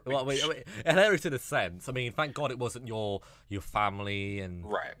hilarious. Well, hilarious in a sense. I mean, thank God it wasn't your family and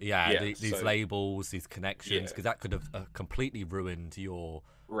these labels, these connections, because that could have completely ruined your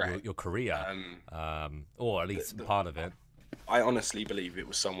career, or at least part of it. I honestly believe it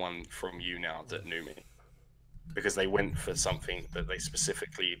was someone from you now that knew me, because they went for something that they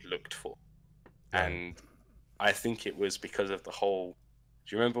specifically looked for. And I think it was because of the whole...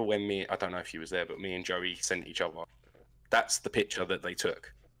 Do you remember when I don't know if you was there, but me and Joey sent each other... That's the picture that they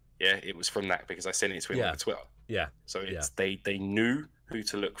took. Yeah, it was from that, because I sent it to him on Twitter. Yeah. So it's they knew who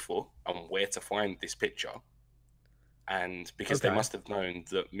to look for and where to find this picture. And because they must have known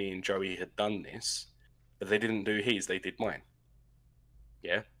that me and Joey had done this, but they didn't do his, they did mine.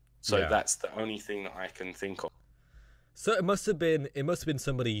 Yeah? So that's the only thing that I can think of. So it must have been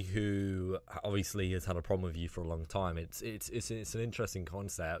somebody who obviously has had a problem with you for a long time. It's an interesting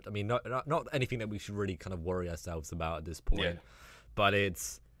concept. I mean, not anything that we should really kind of worry ourselves about at this point. But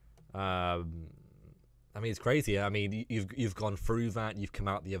it's I mean, it's crazy. I mean, you've gone through that, you've come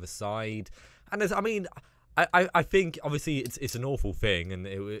out the other side. And I think obviously it's an awful thing, and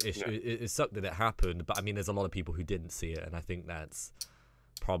it sucked that it happened, but I mean there's a lot of people who didn't see it, and I think that's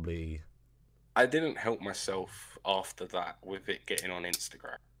probably... I didn't help myself after that with it getting on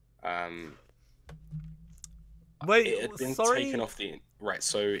Instagram. Wait, it had been taken off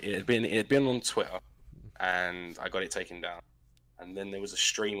so it had been on Twitter, and I got it taken down. And then there was a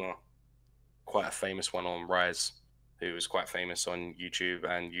streamer, quite a famous one on Rise, who was quite famous on YouTube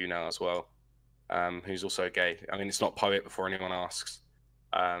and you now as well, who's also gay. I mean, it's not Poet before anyone asks.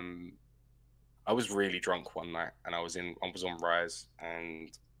 I was really drunk one night, and I was on Rise,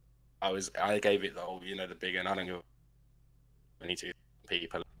 and I gave it the whole, the big, and I don't give 22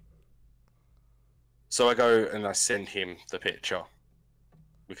 people. So I go and I send him the picture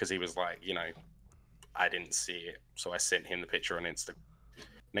because he was like, I didn't see it, so I sent him the picture on Instagram.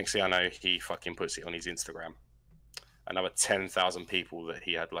 Next thing I know, he fucking puts it on his Instagram. Another 10,000 people that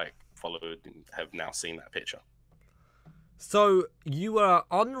he had like followed and have now seen that picture. So you were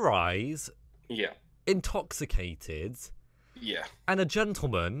on Rise, yeah, intoxicated, yeah, and a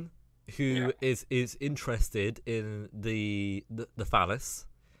gentleman who is interested in the phallus.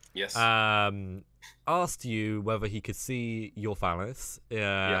 Yes. Asked you whether he could see your phallus,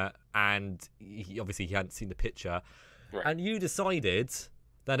 and he hadn't seen the picture, right. And you decided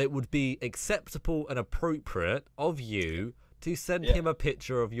that it would be acceptable and appropriate of you to send him a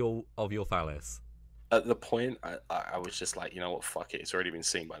picture of your phallus. At the point, I was just like, you know what, fuck it. It's already been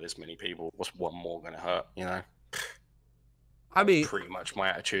seen by this many people. What's one more gonna hurt? I mean, pretty much my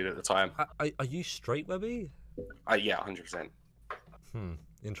attitude at the time. Are you straight, Webby? Yeah, 100%.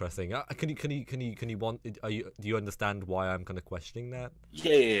 Interesting. Do you understand why I'm kind of questioning that?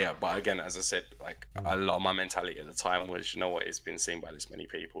 Yeah. But again, as I said, like a lot of my mentality at the time was, you know what, it's been seen by this many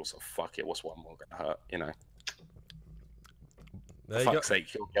people, so fuck it. What's one more gonna hurt? For fuck's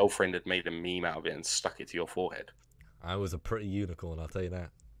sake, your girlfriend had made a meme out of it and stuck it to your forehead. I was a pretty unicorn, I'll tell you that.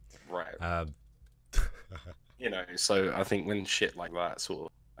 Right. So I think when shit like that sort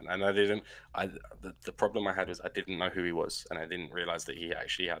of, and the problem I had was I didn't know who he was, and I didn't realize that he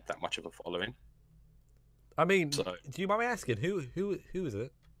actually had that much of a following. I mean, do you mind me asking who is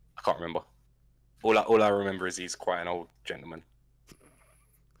it? I can't remember. All I remember is he's quite an old gentleman.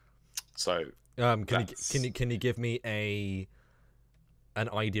 So can you give me an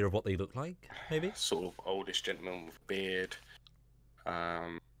idea of what they look like, maybe? Sort of oldish gentleman with beard.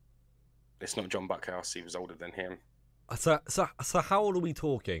 It's not John Buckhouse. He was older than him. So how old are we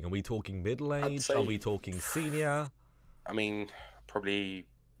talking? Are we talking middle age? Are we talking senior? I mean, probably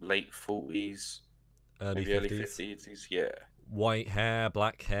late 40s, early 50s. Yeah. White hair,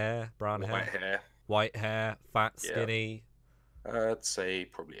 black hair, brown hair. White hair, fat, skinny. I'd say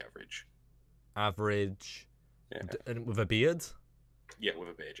probably average. Average. Yeah. And with a beard. Yeah, with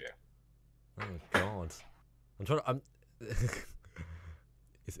a beard, yeah. Oh God, I'm.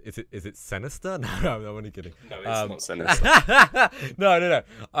 Is it sinister? No, I'm only kidding. No, it's not sinister. No.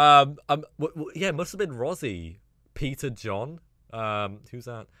 Yeah, must have been Rozzy, Peter John. Who's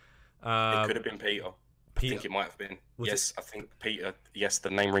that? It could have been Peter. I think it might have been. I think Peter. Yes, the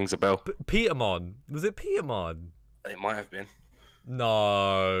name rings a bell. Petermon. Was it Petermon? It might have been.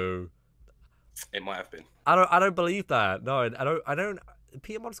 No. It might have been. I don't believe that. No, I don't.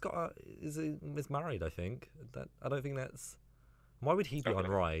 Petermon's is married. I think I don't think that's. Why would he be on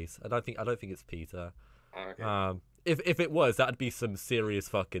Rise? I don't think it's Peter. Okay. If it was, that'd be some serious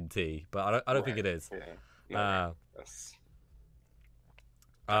fucking tea. But I don't think it is. Yeah.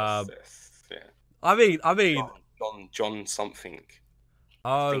 No, I mean. John something.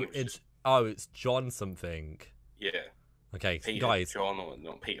 It's John something. Yeah. Okay, Peter, guys. John or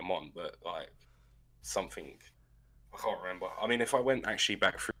not Peter Mon, but like something. I can't remember. I mean, if I went actually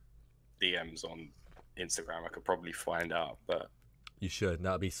back through DMs on Instagram, I could probably find out. But you should.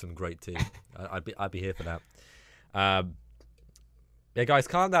 That'd be some great tea. I'd be here for that. Yeah, guys,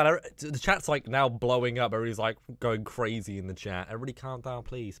 calm down. The chat's like now blowing up. Everybody's like going crazy in the chat. Everybody, calm down,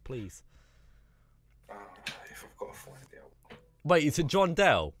 please. If I've got to find out. Wait, is it John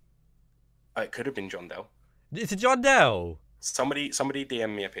Dell? It could have been John Dell. Is it John Dell? Somebody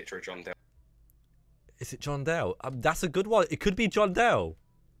DM me a picture of John Dell. Is it John Dell? That's a good one. It could be John Dell.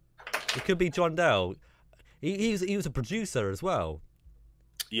 It could be John Dell. He was a producer as well.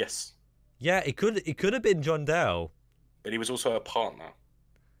 Yes. Yeah, it could have been John Dell. But he was also a partner.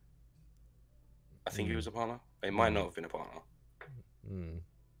 I think he was a partner. It might not have been a partner.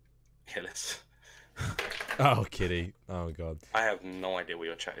 Yeah, let's. Oh, kitty. Oh, God. I have no idea what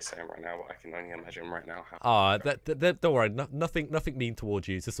your chat is saying right now, but I can only imagine right now how. Don't worry. Nothing mean towards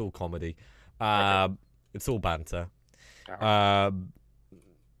you. It's just all comedy. Okay. It's all banter. Right.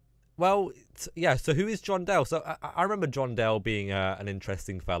 Well, yeah, so who is John Dell? So I remember John Dell being an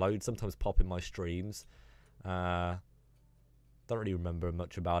interesting fellow. He'd sometimes pop in my streams. Don't really remember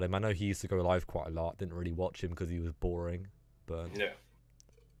much about him. I know he used to go live quite a lot. Didn't really watch him because he was boring. But yeah.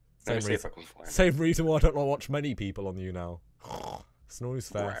 Same reason why I don't watch many people on you now. Snooze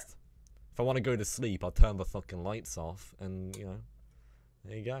fest. Right. If I want to go to sleep, I'll turn the fucking lights off, and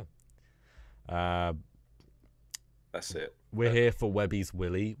there you go. That's it. We're here for Webby's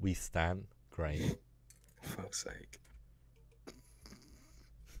Willy. We stan. Great. For fuck's sake.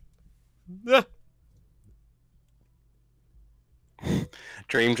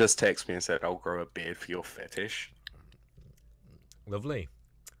 Dream just texted me and said, "I'll grow a beard for your fetish." Lovely.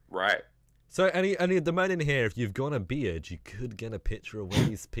 Right. So, any of the men in here, if you've got a beard, you could get a picture of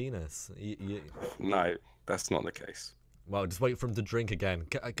Webby's penis. No, that's not the case. Well, just wait for him to drink again.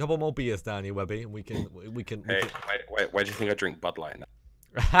 A couple more beers down here, Webby, and we can. Hey, wait, why do you think I drink Bud Light now?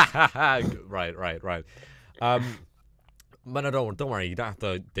 Right. But no, don't worry. You don't have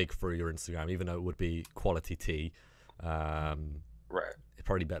to dig through your Instagram, even though it would be quality tea. Right. It's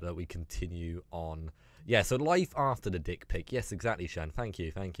probably better that we continue on. Yeah. So life after the dick pic. Yes, exactly, Shan. Thank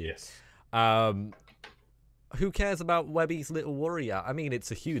you. Yes. Who cares about Webby's little warrior? I mean,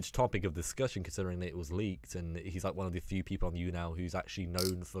 it's a huge topic of discussion considering that it was leaked, and he's like one of the few people on YouNow who's actually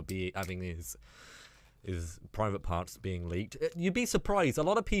known for having his private parts being leaked. You'd be surprised. A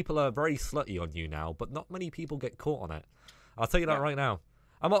lot of people are very slutty on YouNow, but not many people get caught on it. I'll tell you that right now.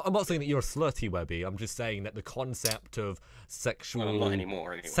 I'm not saying that you're slutty, Webby. I'm just saying that the concept of sexual not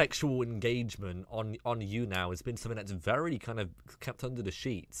anymore, anyway. Sexual engagement on YouNow has been something that's very kind of kept under the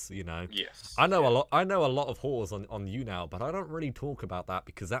sheets. You know. Yes. I know a lot. I know a lot of whores on YouNow, but I don't really talk about that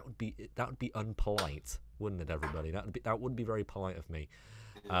because that would be unpolite, wouldn't it, everybody? That would be very polite of me.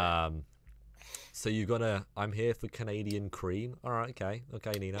 So you're gonna. I'm here for Canadian cream. All right.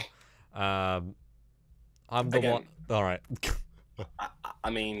 Okay, Nina. I'm the one. All right. I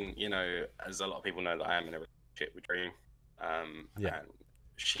mean, you know, as a lot of people know, that I am in a relationship with Dream. And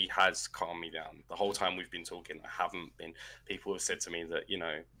she has calmed me down. The whole time we've been talking, I haven't been. People have said to me that, you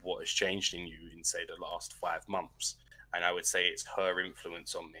know, what has changed in you in, say, the last 5 months? And I would say it's her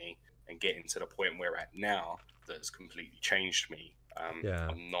influence on me and getting to the point where we're at now that has completely changed me. I'm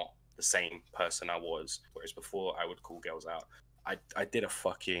not the same person I was. Whereas before, I would call girls out. I did a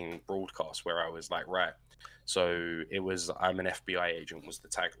fucking broadcast where I was like, right. So it was, I'm an FBI agent was the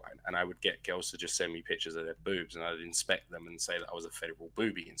tagline. And I would get girls to just send me pictures of their boobs and I'd inspect them and say that I was a federal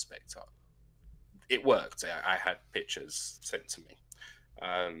boobie inspector. It worked. I had pictures sent to me.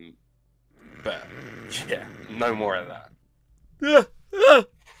 But yeah, no more of that.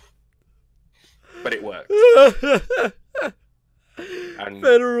 But it worked. And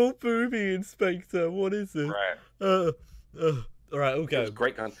federal boobie inspector. What is this? Right. All right. Okay. It was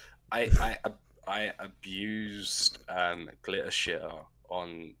great gun. I abused glitter shitter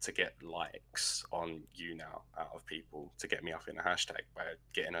to get likes on YouNow out of people to get me up in a hashtag by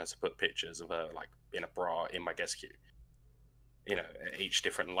getting her to put pictures of her like in a bra in my guest queue. You know, at each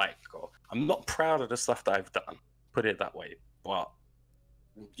different like. I'm not proud of the stuff that I've done. Put it that way. But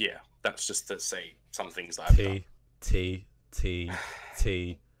yeah, that's just to say some things that I've done.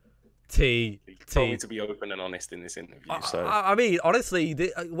 You told me to be open and honest in this interview. So I mean, honestly,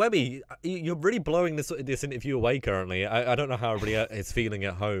 Webby, you're really blowing this interview away currently. I don't know how everybody is feeling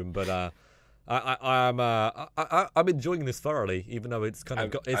at home, but I'm enjoying this thoroughly, even though it's kind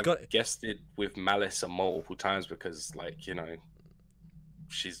of I've guessed it with malice multiple times because, like, you know,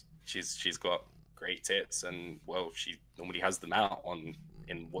 she's got great tits and well, she normally has them out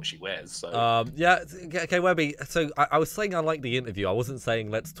in what she wears. So yeah, okay, Webby. So I was saying I like the interview. I wasn't saying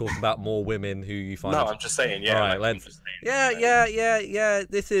let's talk about more women who you find. No, I'm just saying. Yeah, all right, like, let's. Yeah.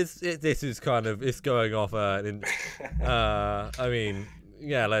 This is kind of going off. I mean,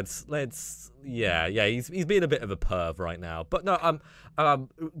 yeah. Let's. Yeah. He's being a bit of a perv right now. But no,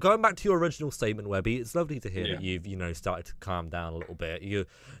 going back to your original statement, Webby. It's lovely to hear that you've started to calm down a little bit. You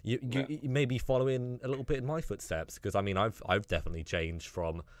may be following a little bit in my footsteps because I mean I've definitely changed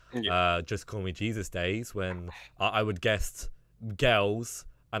from Just Call Me Jesus days when I would guest girls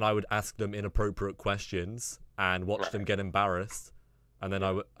and I would ask them inappropriate questions and watch them get embarrassed, and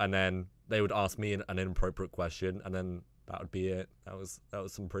then they would ask me an inappropriate question, and then that would be it. That was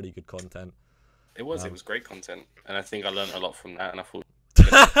some pretty good content. It was great content, and I think I learned a lot from that. And I thought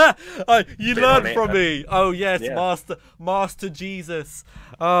you learned from me. Oh yes, Master Jesus.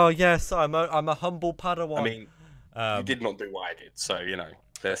 Oh yes, I'm a humble Padawan. I mean, you did not do what I did, so you know.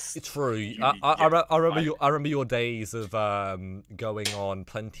 It's true. I remember your days of going on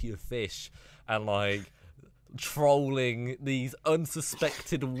Plenty of Fish and like trolling these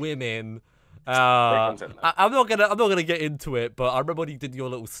unsuspected women. I'm not gonna get into it, but I remember when you did your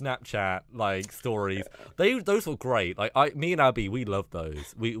little Snapchat like stories. Those were great. Like me and Abby, we love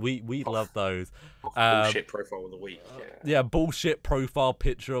those. We love those. Bullshit profile of the week. Yeah, bullshit profile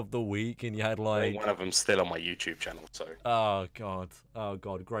picture of the week, and you had like one of them still on my YouTube channel. So oh god,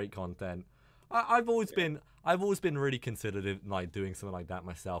 great content. I've always been really considered in like doing something like that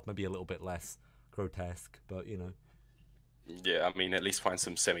myself. Maybe a little bit less grotesque, but you know. Yeah, I mean, at least find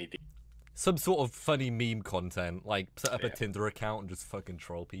some semi. some sort of funny meme content, like set up a Tinder account and just fucking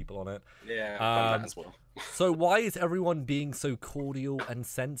troll people on it. Yeah, I've done that as well. So why is everyone being so cordial and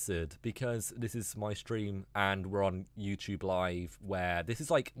censored? Because this is my stream and we're on YouTube Live, where this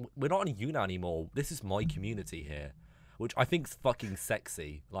is like, we're not on YouNow anymore. This is my community here, which I think's fucking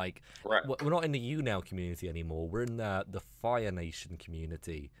sexy. Like, we're not in the YouNow community anymore. We're in the Fire Nation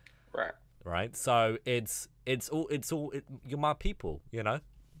community. Right. So you're my people, you know,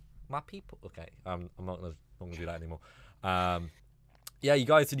 my people. Okay. I'm not gonna do that anymore. Yeah, you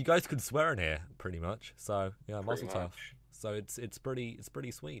guys could swear in here pretty much. So yeah, muzzle tough. So it's pretty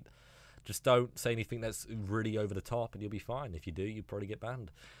sweet. Just don't say anything that's really over the top, and you'll be fine. If you do, you probably get banned.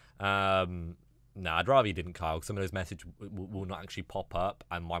 Nah, I'd rather you didn't, Kyle. Some of those messages will not actually pop up,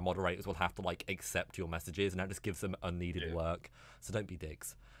 and my moderators will have to like accept your messages, and that just gives them unneeded work. So don't be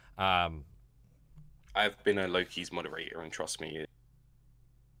dicks. I've been a Loki's moderator, and trust me,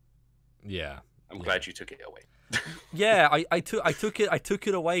 yeah, I'm glad you took it away. Yeah, I took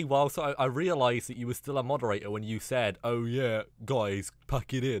it away whilst I realized that you were still a moderator when you said, "Oh yeah, guys,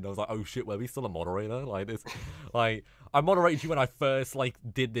 pack it in." I was like, "Oh shit, Webby's still a moderator?" Like this, like I moderated you when I first like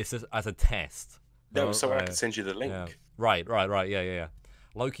did this as a test. No, so I can send you the link. Yeah. Right, yeah.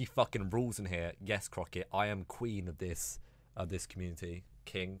 Loki fucking rules in here. Yes, Crockett, I am queen of this community.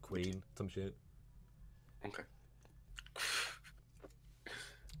 King, queen, some shit. Okay.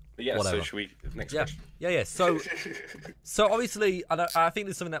 But yeah, whatever. so should we next question? Yeah. So obviously, I think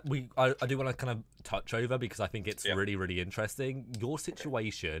there's something that I do want to kind of touch over because I think it's really interesting. Your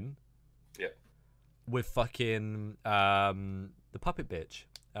situation, with fucking the puppet bitch,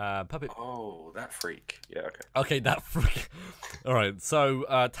 puppet. Oh, that freak. Yeah. Okay. Okay, that freak. All right.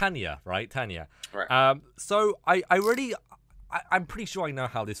 So Tanya, right? Tanya. Right. So I'm pretty sure I know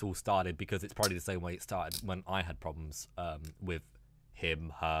how this all started because it's probably the same way it started when I had problems with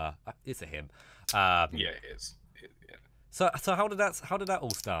him, her. It's a him. Yeah, it is. Yeah. So how did that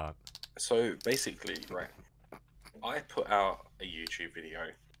all start? So basically, right, I put out a YouTube video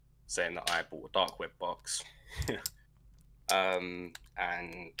saying that I bought a dark web box, and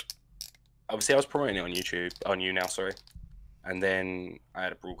obviously I was promoting it on YouTube, on YouNow, sorry. And then I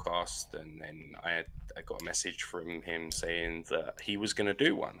had a broadcast, and then I got a message from him saying that he was going to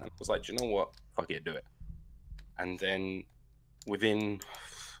do one. And I was like, do you know what? Fuck it, do it. And then within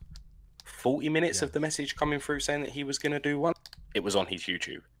 40 minutes of the message coming through saying that he was going to do one, it was on his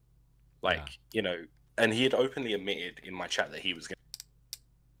YouTube. Like, you know, and he had openly admitted in my chat that he was going to.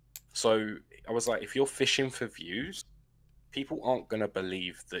 So I was like, if you're fishing for views, people aren't going to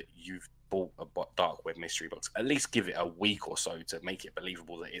believe that you've bought a dark web mystery box. At least give it a week or so to make it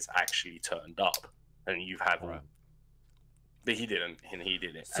believable that it's actually turned up and you've had all. But he didn't, and he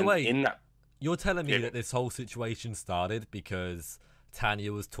did it. So wait, you're telling me that this whole situation started because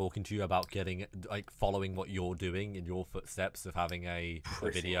Tanya was talking to you about getting, like, following what you're doing in your footsteps of having a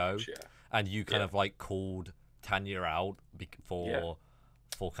video, and you kind of like called Tanya out for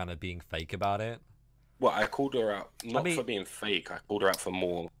kind of being fake about it? Well, I called her out not for being fake. I called her out for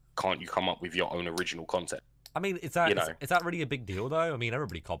more. Can't you come up with your own original content? I mean, is that really a big deal though? I mean,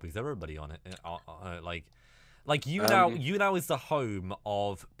 everybody copies everybody on it. Like YouNow is the home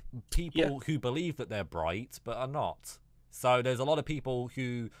of people who believe that they're bright but are not. So there's a lot of people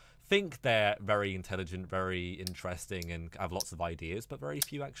who think they're very intelligent, very interesting, and have lots of ideas, but very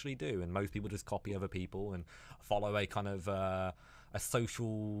few actually do. And most people just copy other people and follow a kind of a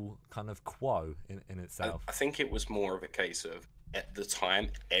social kind of quo in itself. I think it was more of a case of, at the time,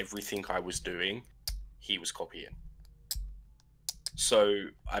 everything I was doing, he was copying. So,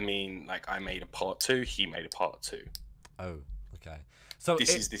 I mean, like, I made a part 2, he made a part 2. Oh, okay. So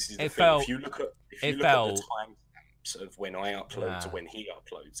this is the thing. If you look at the timestamps of when I upload to when he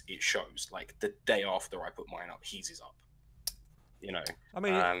uploads, it shows like the day after I put mine up, his is up. You know. I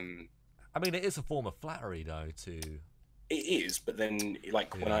mean, it is a form of flattery, though. It is, but then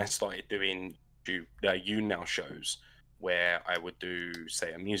like when I started doing YouNow shows where I would do,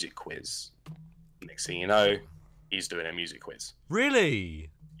 say, a music quiz, next thing you know, he's doing a music quiz. Really?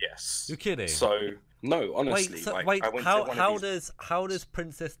 Yes. You're kidding? So no, honestly. Wait, how does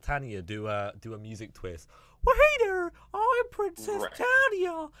Princess Tanya do a music twist? Well, hey there, I'm Princess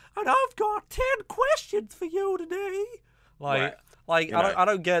Tanya, and I've got 10 questions for you today. I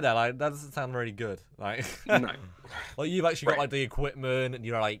don't get that. Like, that doesn't sound very good. Like, no. Like, you've actually got like the equipment, and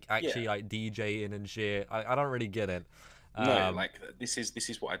you're like actually like DJing and shit. I don't really get it. No, like this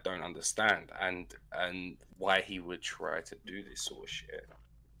is what I don't understand, and why he would try to do this sort of shit.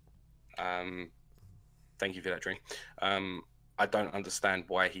 Thank you for that drink. I don't understand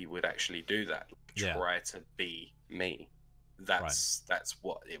why he would actually do that. Try to be me. That's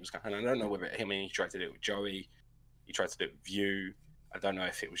what it was. And I don't know whether he tried to do it with Joey, he tried to do it with you. I don't know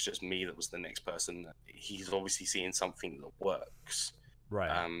if it was just me that was the next person. He's obviously seeing something that works,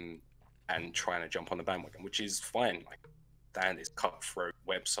 right? And trying to jump on the bandwagon, which is fine. Like, Dan is cutthroat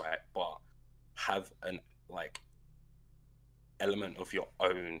website, but have an element of your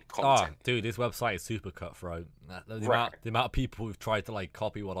own content. Oh, dude, this website is super cutthroat. The amount of people who've tried to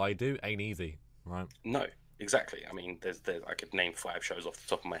copy what I do ain't easy, right? No, exactly. I mean, there's I could name 5 shows off the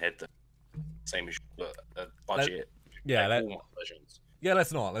top of my head that same as budget. Yeah, all my versions. Yeah,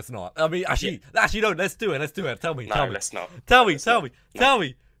 let's not. I mean, actually, no, let's do it. Tell me. Let's not. Tell me.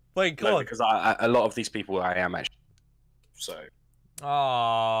 Wait, come on. Because a lot of these people I am actually. So.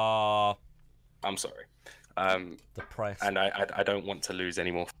 Ah. I'm sorry. Depressed. And I don't want to lose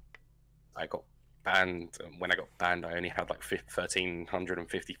any more. I got banned. When I got banned, I only had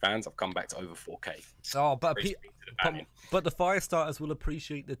 1,350 fans. I've come back to over 4K. Oh, but the fire starters will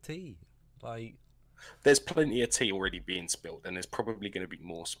appreciate the tea. There's plenty of tea already being spilled, and there's probably going to be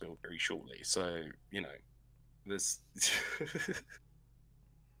more spilled very shortly. So, there's.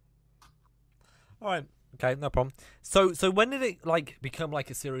 All right. Okay, no problem. So when did it become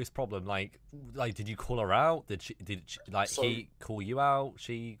a serious problem? Like did you call her out? Did he call you out?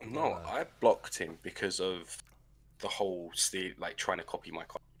 She No, I blocked him because of the whole trying to copy my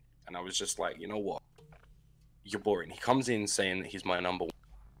content. And I was just like, you know what? You're boring. He comes in saying that he's my number one.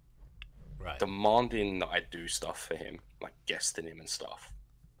 Right. Demanding that I do stuff for him, like guesting him and stuff.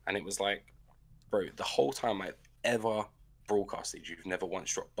 And it was like, bro, the whole time I've ever broadcasted, you've never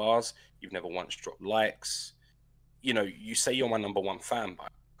once dropped bars, you've never once dropped likes. You say you're my number one fan, but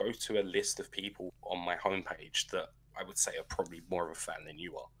go to a list of people on my homepage that I would say are probably more of a fan than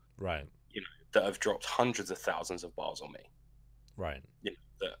you are. Right. That have dropped hundreds of thousands of bars on me. Right.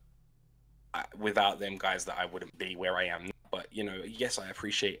 Without them guys that I wouldn't be where I am. But, yes, I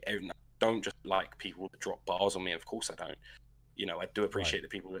appreciate everything. I don't just like people that drop bars on me. Of course I don't. I do appreciate the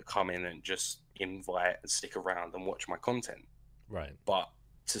people that come in and just invite and stick around and watch my content. Right. But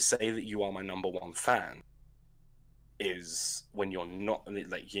to say that you are my number one fan is when you're not,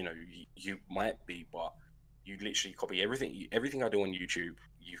 you might be, but you literally copy everything. Everything I do on YouTube,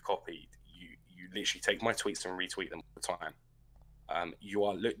 you've copied. You literally take my tweets and retweet them all the time. You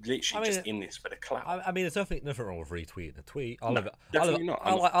are literally just in this for the clout. I mean, there's nothing wrong with retweeting a tweet. I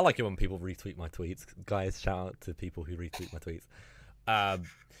like it when people retweet my tweets. Guys, shout out to people who retweet my tweets.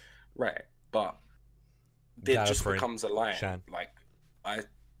 Right, but there just becomes a line. Shan. I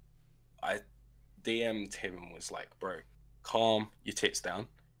DM'd him and was like, bro, calm your tits down.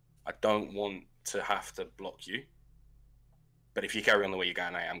 I don't want to have to block you. But if you carry on the way you're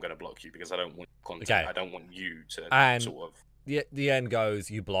going, I am going to block you because I don't want content. Okay. I don't want you to sort of... The end goes,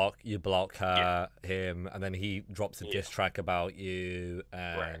 you block her, him, and then he drops a diss track about you,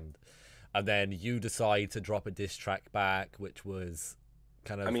 and then you decide to drop a diss track back, which was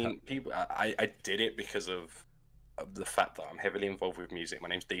kind of... I mean, I did it because of the fact that I'm heavily involved with music. My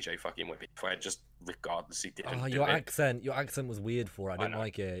name's DJ fucking Webby. If I just regardlessly didn't your accent was weird for it. I didn't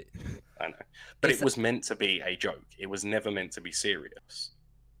like it. I know. But it was meant to be a joke. It was never meant to be serious.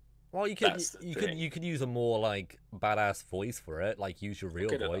 Well, you could use a more badass voice for it, use your real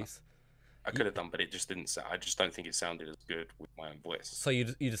voice. I could have done, but it just didn't sound. I just don't think it sounded as good with my own voice. So you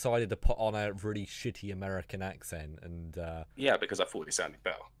decided to put on a really shitty American accent, and yeah, because I thought it sounded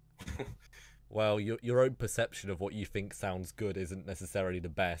better. Well, your own perception of what you think sounds good isn't necessarily the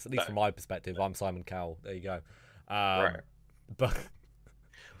best. At least from my perspective, I'm Simon Cowell. There you go. Right. But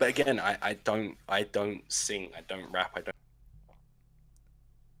again, I don't sing. I don't rap. I don't.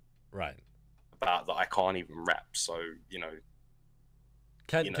 Right. About that, I can't even rap. So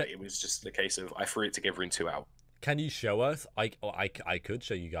it was just a case of I threw it together in 2 hours. Can you show us? I could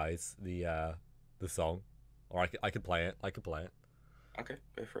show you guys the song, or I could play it. Okay,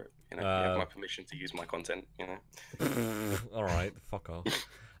 go for it. You have my permission to use my content. All right, fuck off.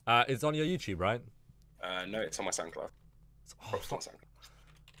 It's on your YouTube, right? No, it's on my SoundCloud.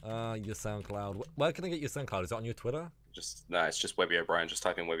 Your SoundCloud. Where can I get your SoundCloud? Is it on your Twitter? It's just Webby O'Brien. Just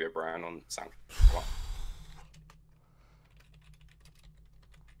type in Webby O'Brien on SoundCloud.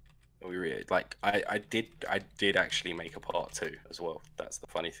 I did actually make a part 2 as well. That's the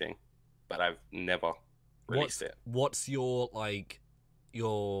funny thing, but I've never released it. What's your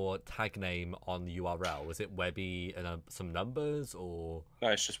your tag name on the URL? Is it Webby and some numbers, or no?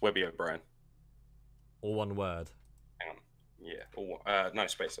 It's just Webby O'Brien. All one word. Hang on. Yeah. No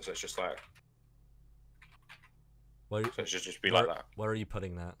space. So it's just like. So it should just be like that. Where are you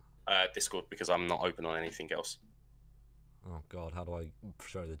putting that? Discord, because I'm not open on anything else. Oh God, how do I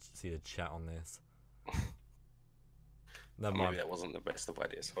see the chat on this? Never Maybe mind. that wasn't the best of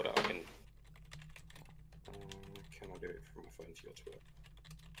ideas. Hold on, I can. Can I do it from my phone to your Twitter?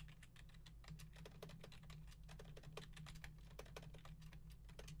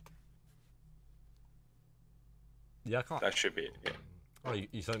 Yeah, I can't. That should be it. Yeah. Oh,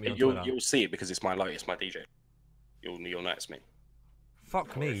 you sent me on You'll Twitter. see it because it's my light. It's my DJ. You'll notice me.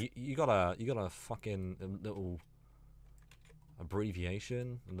 Fuck me. You got a fucking little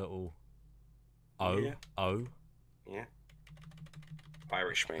abbreviation, a little O. Yeah. O. Yeah.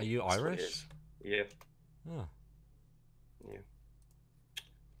 Irish, mate. Are you That's what it Irish? is. Yeah. Oh. Yeah.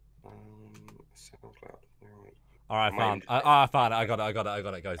 SoundCloud. Where are you? All right, I found it. I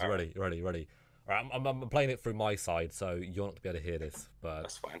got it, guys. All ready. All right, I'm playing it through my side, so you're not to be able to hear this, but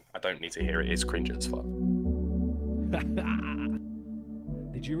That's fine. I don't need to hear it. It's cringe as fuck.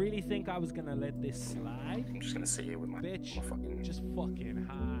 Did you really think I was gonna let this slide? I'm just gonna sit here with my Bitch, my fucking. just fucking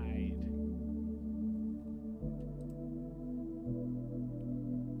hide.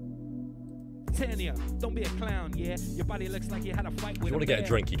 Tanya, don't be a clown, yeah? Your body looks like you had a fight with you want to get a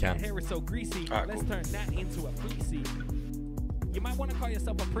drink, you can. Your hair is so greasy. Alright, Let's cool. turn that into a fleecy. You might want to call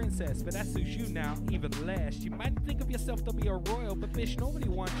yourself a princess, but that suits you now even less. You might think of yourself to be a royal, but bitch, nobody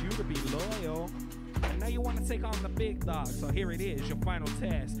wants you to be loyal. And now you want to take on the big dog, so here it is, your final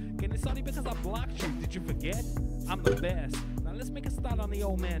test. Getting salty because I blocked you, did you forget? I'm the best. Now let's make a start on the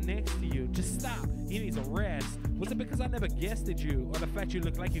old man next to you. Just stop, he needs a rest. Was it because I never guessed at you, or the fact you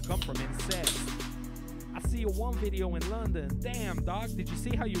look like you come from incest? I see your one video in London. Damn, dog, did you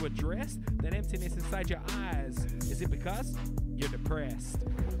see how you were dressed? That emptiness inside your eyes. Is it because you're depressed?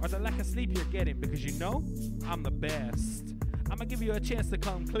 Or the lack of sleep you're getting because you know I'm the best? I'ma give you a chance to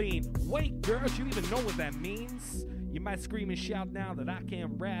come clean. Wait, girl, do you even know what that means? You might scream and shout now that I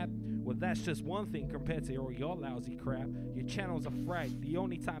can't rap. Well, that's just one thing compared to all your lousy crap. Your channel's a fright. The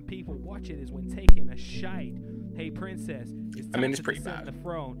only time people watch it is when taking a shite. Hey, princess, it's time it's to pretty descend bad. the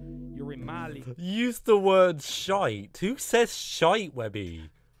throne. You're in Mali. Use the word shite. Who says shite, Webby?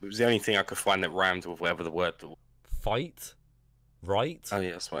 It was the only thing I could find that rhymed with whatever the word. Fight? Right? Oh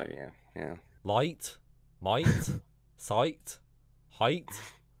yeah, that's right. Yeah. Light? Might? Sight? Height?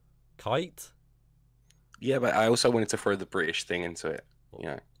 Kite? Yeah, but I also wanted to throw the British thing into it. You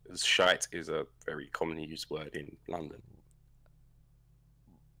know, 'cause shite is a very commonly used word in London.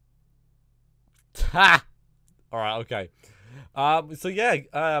 Ha! All right, okay. So yeah,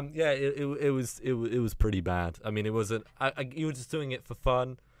 it was pretty bad. I mean, it wasn't. You were just doing it for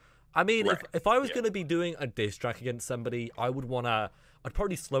fun. I mean, Right. if I was gonna be doing a diss track against somebody, I'd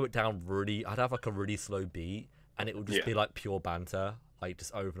probably slow it down really. I'd have like a really slow beat, and it would just be like pure banter, like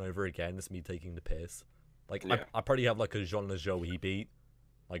just over and over again, just me taking the piss. Like I probably have like a Jean Joey beat,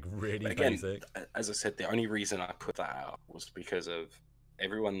 like really Again, basic. as I said, the only reason I put that out was because of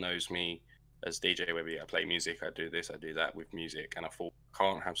everyone knows me as DJ Webby. I play music, I do this, I do that with music, and I thought I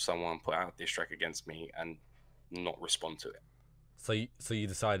can't have someone put out this track against me and not respond to it. So you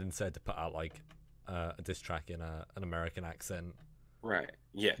decided instead to put out like a diss track in an American accent, Right?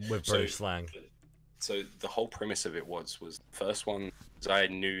 Yeah. with British slang. So the whole premise of it was the first one was I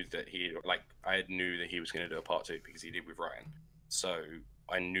knew that he was going to do a part 2 because he did with Ryan. So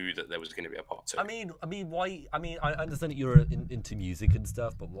I knew that there was going to be a part 2. I mean, why? I mean, I understand that you're into music and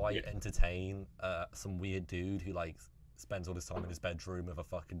stuff, but why entertain some weird dude who like spends all his time in his bedroom with a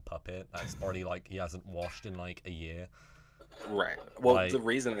fucking puppet that's already like he hasn't washed in like a year? Right. Well, Like- the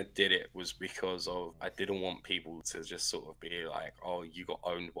reason I did it was because of I didn't want people to just sort of be like, "Oh, you got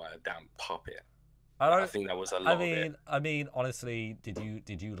owned by a damn puppet." I think that was a lot of it. I mean, honestly, did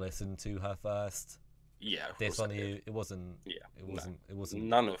you listen to her first? Yeah. Of This course on I did. you? It wasn't. Yeah. It wasn't.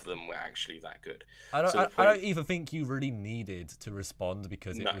 None of them were actually that good. I don't. So the I don't point- even think you really needed to respond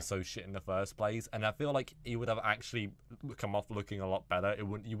because it No. was so shit in the first place. And I feel like you would have actually come off looking a lot better.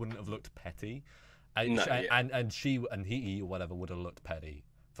 You wouldn't have looked petty, and No, and she and he or whatever would have looked petty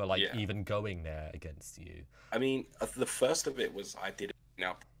for like Yeah. even going there against you. I mean, the first of it was I did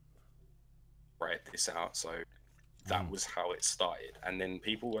now write this out, so that was how it started. And then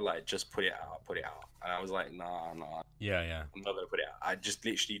people were like, "Just put it out," and I was like, "Nah, Yeah. I'm not gonna put it out." I just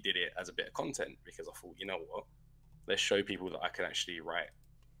literally did it as a bit of content because I thought, you know what, let's show people that I can actually write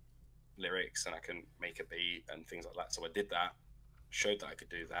lyrics and I can make a beat and things like that. So I did that, showed that I could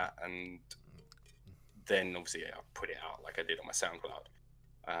do that, and then obviously I put it out like I did on my SoundCloud,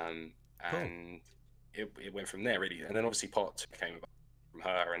 and it went from there really. And then obviously part 2 came about from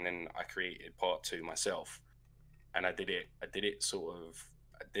her, and then I created part 2 myself, and I did it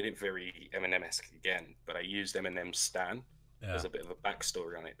very Eminem-esque again, but I used Eminem's Stan as a bit of a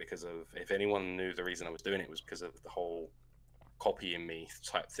backstory on it, because of, if anyone knew the reason I was doing it was because of the whole kpQmE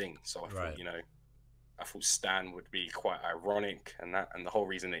type thing. So I thought, you know, I thought Stan would be quite ironic, and the whole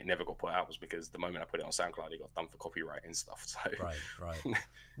reason it never got put out was because the moment I put it on SoundCloud, it got done for copyright and stuff. So right.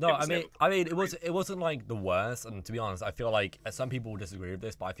 No, I mean, it wasn't like the worst. And to be honest, I feel like some people will disagree with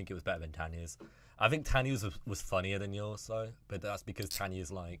this, but I think it was better than Tanya's. I think Tanya's was funnier than yours, though, but that's because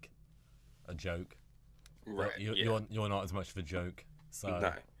Tanya's like a joke. Right. You're not as much of a joke. So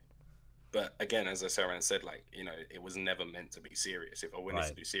no. But again, as Sarah said, like, you know, it was never meant to be serious. If I wanted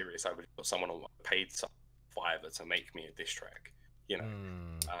to do serious, I would have got someone on paid some Fiverr to make me a diss track. You know.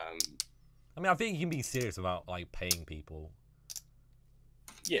 I mean, I think you can be serious about like paying people.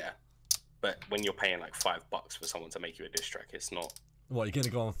 Yeah, but when you're paying like $5 for someone to make you a diss track, it's not. What, you're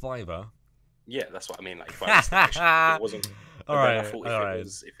gonna go on Fiverr? Yeah, that's what I mean. Like, if I was the diss track, it wasn't. All right. I thought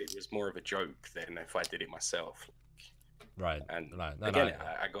if it was more of a joke, then if I did it myself. Right. And right. No, again,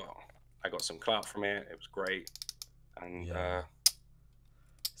 I got some clout from it. It was great. And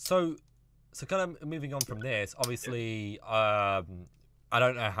so kind of moving on from this, obviously, I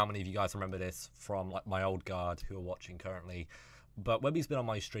don't know how many of you guys remember this from like my old guard who are watching currently, but Webby's been on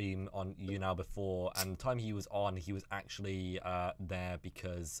my stream on YouNow before, and the time he was on, he was actually there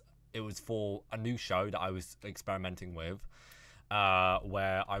because it was for a new show that I was experimenting with,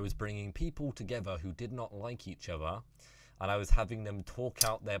 where I was bringing people together who did not like each other, and I was having them talk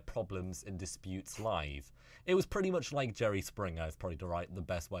out their problems and disputes live. It was pretty much like Jerry Springer, is probably the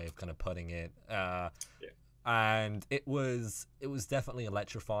best way of kind of putting it. And it was definitely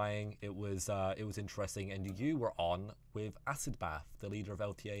electrifying. It was interesting, and you were on with Acid Bath, the leader of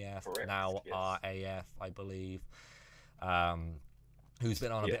LTAF, correct, now yes. RAF, I believe, who's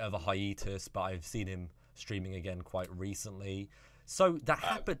been on a bit of a hiatus, but I've seen him streaming again quite recently. So that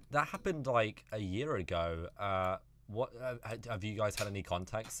happened like a year ago. What have you guys had any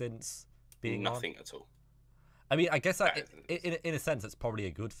contact since being Nothing on? At all. I mean, I guess in a sense, it's probably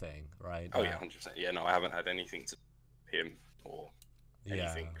a good thing, right? Oh yeah, 100%. Yeah, no, I haven't had anything to him or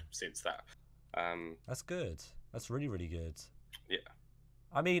anything since that. That's good. That's really, really good. Yeah.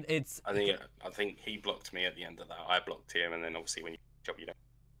 I mean, I think he blocked me at the end of that. I blocked him, and then obviously when you don't.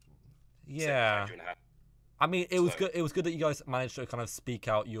 Yeah. I mean, it was good. It was good that you guys managed to kind of speak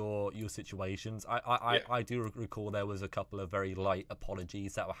out your situations. I do recall there was a couple of very light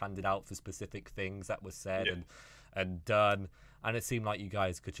apologies that were handed out for specific things that were said and done, and it seemed like you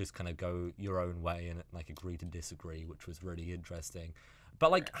guys could just kind of go your own way and like agree to disagree, which was really interesting.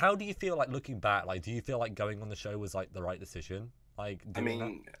 But like, how do you feel like looking back? Like, do you feel like going on the show was like the right decision? Like,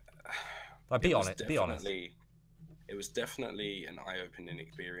 like, be honest. It was definitely an eye-opening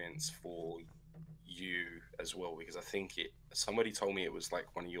experience for you as well, because I think somebody told me it was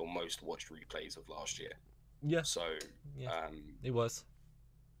like one of your most watched replays of last year. Yeah. So it was.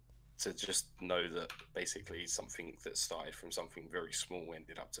 To just know that basically something that started from something very small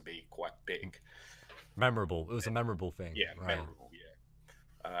ended up to be quite big. Memorable. It was a memorable thing. Yeah, right. Memorable,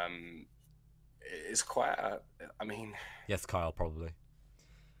 yeah. It's quite I mean... Yes, Kyle, probably.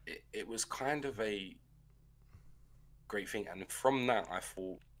 It was kind of a great thing, and from that I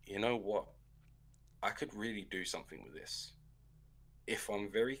thought, you know what? I could really do something with this. If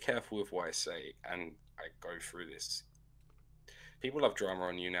I'm very careful with what I say and I go through this. People love drama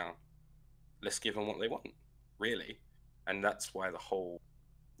on YouNow. Let's give them what they want, really. And that's why the whole,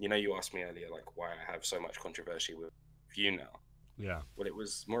 you asked me earlier, like, why I have so much controversy with YouNow. Yeah. Well, it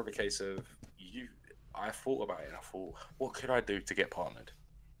was more of a case of I thought about it and I thought, what could I do to get partnered?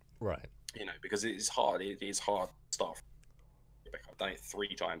 Right. Because it is hard. It is hard stuff. I've done it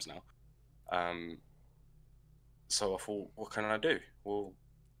 3 times now. So I thought, what can I do? Well,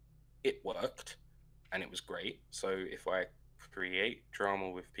 it worked, and it was great. So if I create drama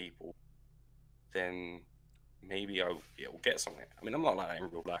with people, then maybe it'll get somewhere. I mean, I'm not like that in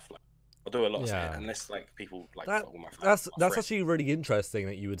real life. Like, I'll do a lot of it, unless like people like follow my friends. That's actually really interesting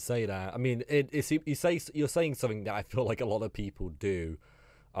that you would say that. I mean, you're saying something that I feel like a lot of people do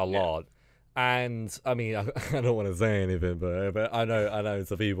a lot. And I mean, I don't want to say anything, but I know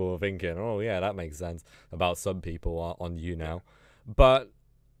some people are thinking, oh yeah, that makes sense about some people on YouNow. But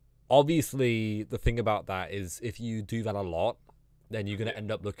obviously, the thing about that is, if you do that a lot, then you're gonna end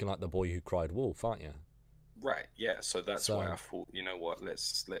up looking like the boy who cried wolf, aren't you? Right. Yeah. So that's why I thought, you know what,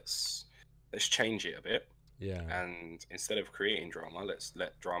 let's change it a bit. Yeah. And instead of creating drama, let's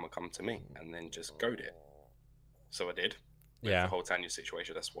let drama come to me, and then just go there. So I did. With the whole Tanya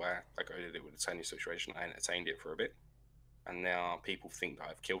situation. That's why I go did it with the Tanya situation. I entertained it for a bit, and now people think that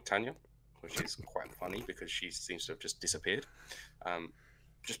I've killed Tanya, which is quite funny because she seems to have just disappeared.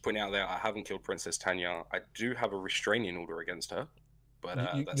 Just putting out there, I haven't killed Princess Tanya. I do have a restraining order against her, but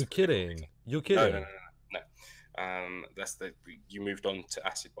you're kidding. You're kidding. No. That's the you moved on to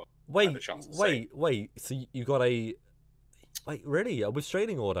acid bar. Wait. So you got really a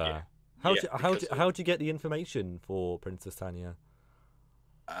restraining order? Yeah. How'd you get the information for Princess Tanya?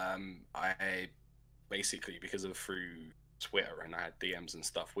 I basically, because of through Twitter, and I had DMs and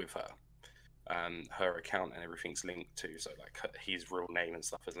stuff with her. Her account and everything's linked to, so like his real name and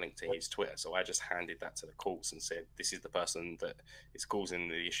stuff is linked to his Twitter. So I just handed that to the courts and said, this is the person that is causing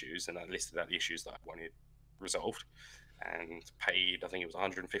the issues, and I listed out the issues that I wanted resolved, and paid, I think it was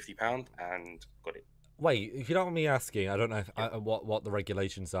 £150, and got it. Wait, if you don't mind me asking, I don't know if, what the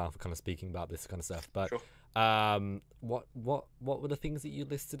regulations are for kind of speaking about this kind of stuff, but Sure. what were the things that you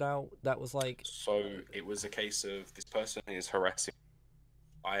listed out that was like? So it was a case of this person is harassing.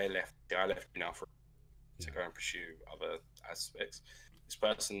 I left now to go and pursue other aspects. This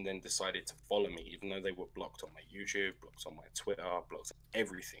person then decided to follow me, even though they were blocked on my YouTube, blocked on my Twitter, blocked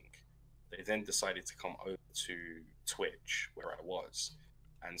everything. They then decided to come over to Twitch, where I was,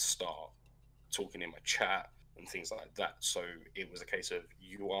 and start talking in my chat and things like that. So it was a case of,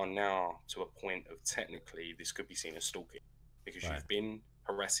 you are now to a point of, technically this could be seen as stalking, because you've been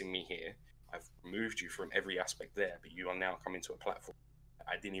harassing me here. I've removed you from every aspect there, but you are now coming to a platform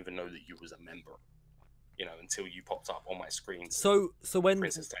I didn't even know that you was a member, until you popped up on my screen. So when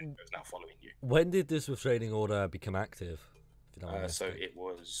Princess Tanya is now following you. When did this restraining order become active? If you don't mind So asking? it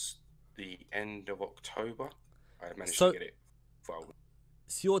was the end of October. I managed to get it filed.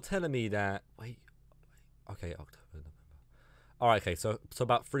 So you're telling me that okay, October, November. All right, okay, so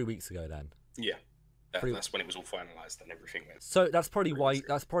about 3 weeks ago then. Yeah. That's when it was all finalized and everything went. So that's probably why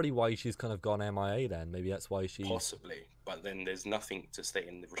she's kind of gone MIA then. Maybe that's why she possibly. But then there's nothing to state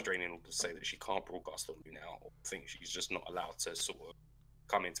in the restraining order to say that she can't broadcast on you now, or think she's just not allowed to sort of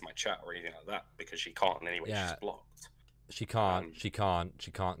come into my chat or anything like that, because she can't anyway. Yeah. She's blocked. She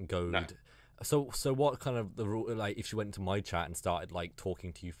can't goad. No. So what kind of the rule? Like, if she went into my chat and started like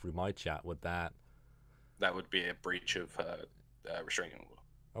talking to you through my chat, would that would be a breach of her restraining order.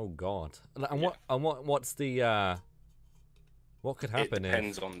 Oh God! And what's the what could happen? It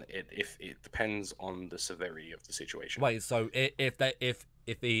depends on if it depends on the severity of the situation. Wait, so if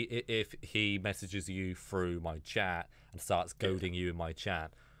he messages you through my chat and starts goading you in my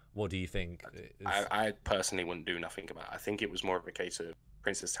chat, what do you think? I personally wouldn't do nothing about it. I think it was more of a case of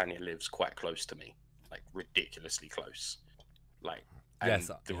Princess Tanya lives quite close to me, like ridiculously close, like. And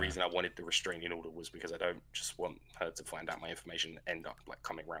the reason I wanted the restraining order was because I don't just want her to find out my information and end up like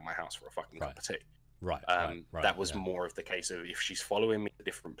coming around my house for a fucking cup of tea. Right. That was more of the case of, if she's following me to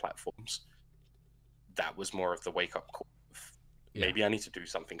different platforms, that was more of the wake up call. Maybe I need to do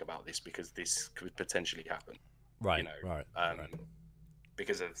something about this, because this could potentially happen. Right.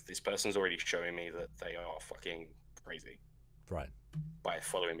 Because of this person's already showing me that they are fucking crazy. Right. By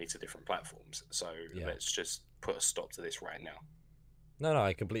following me to different platforms. So let's just put a stop to this right now. No,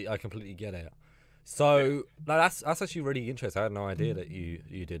 I completely get it. So that's actually really interesting. I had no idea that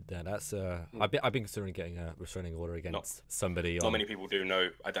you did that. That's I've been considering getting a restraining order against somebody. Not many people do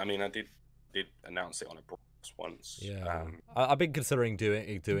know. I mean, I did announce it on a broadcast once. Yeah, I've been considering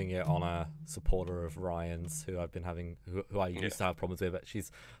doing it on a supporter of Ryan's who I've been having, who I used to have problems with. But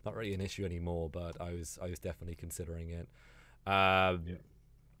she's not really an issue anymore. But I was definitely considering it. I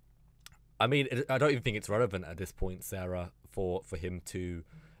mean, I don't even think it's relevant at this point, Sarah, for him to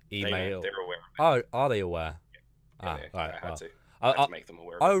email. They're aware. Oh, are they aware? Yeah, right. I had to make them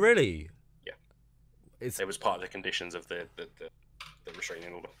aware. Oh, really? Yeah. It was part of the conditions of the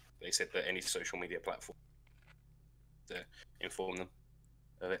restraining order. They said that any social media platform to inform them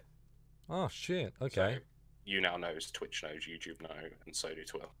of it. Oh shit! Okay. So you now knows, Twitch knows, YouTube know, and so do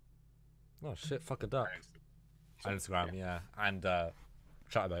Twitter. Oh shit! Fuck a duck. And Instagram, yeah, and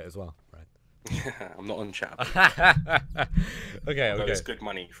chat about it as well, right? I'm not on chat. Okay. It's good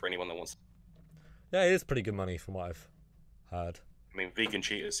money for anyone that wants. Yeah, it is pretty good money from what I've heard. I mean, Vegan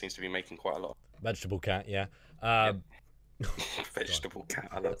Cheaters seems to be making quite a lot. Vegetable Cat, yeah. Vegetable Cat,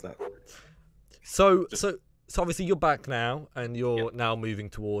 I love that. So obviously you're back now, and you're now moving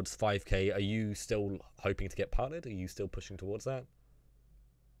towards 5K. Are you still hoping to get partnered? Are you still pushing towards that?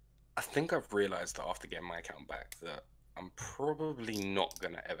 I think I've realised that after getting my account back that I'm probably not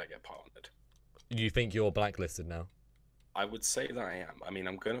going to ever get partnered. You think you're blacklisted now? I would say that I am. I mean,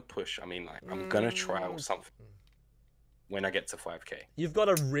 I'm going to push. I mean, like, I'm going to try out something when I get to 5K. You've got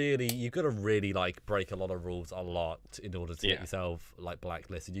to really like break a lot of rules a lot in order to get yourself like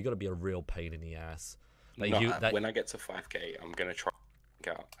blacklisted. You've got to be a real pain in the ass. Like, when I get to 5K, I'm going to try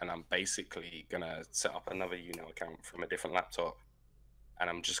out, and I'm basically going to set up another account from a different laptop. And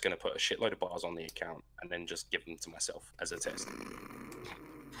I'm just going to put a shitload of bars on the account and then just give them to myself as a test.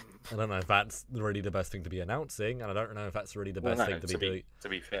 I don't know if that's really the best thing to be announcing, and I don't know if that's really the best thing to be doing. To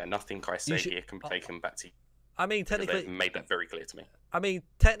be fair, nothing I say here can be taken back to you. I mean, technically, they've made that very clear to me. I mean,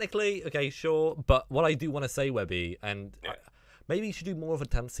 technically, okay, sure, but what I do want to say, Webby, and maybe you should do more of a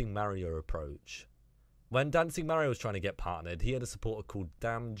Dancing Mario approach. When Dancing Mario was trying to get partnered, he had a supporter called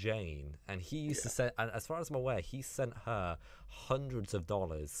Damn Jane, and he used to send, and as far as I'm aware, he sent her hundreds of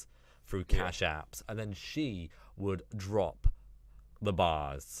dollars through cash apps, and then she would drop the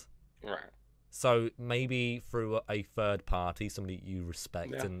bars. Right. So maybe through a third party, somebody you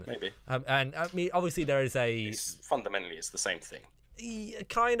respect, and maybe. And I mean, obviously there is fundamentally it's the same thing.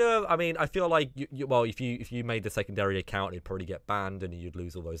 Kind of. I mean, I feel like well, if you made the secondary account, it'd probably get banned and you'd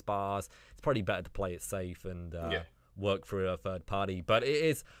lose all those bars. It's probably better to play it safe and work through a third party. But it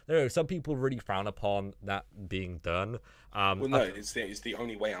is, some people really frown upon that being done. Well, no, it's the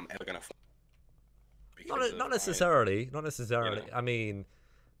only way I'm ever gonna. Not necessarily. Not necessarily. You know. I mean,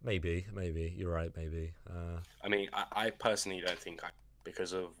 maybe you're right. Maybe. I mean, I personally don't think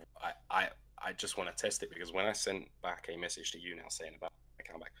because of I just want to test it, because when I sent back a message to you now saying about my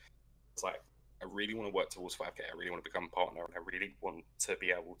comeback, it's like, I really want to work towards 5K. I really want to become a partner, and I really want to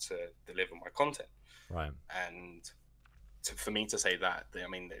be able to deliver my content. Right. And for me to say that, I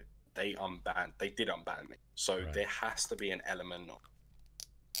mean, they did unban me. So there has to be an element of...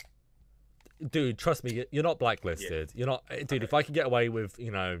 Dude, trust me, you're not blacklisted. You're not, dude. Okay. If I could get away with,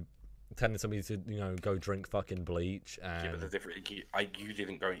 telling somebody to, go drink fucking bleach, and but the different, you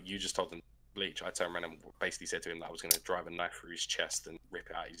didn't go. You just told them bleach. I turned around and basically said to him that I was going to drive a knife through his chest and rip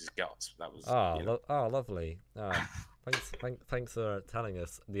it out his guts. That was lovely. Thanks for telling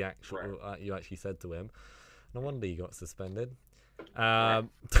us the actual you actually said to him. No wonder you got suspended. There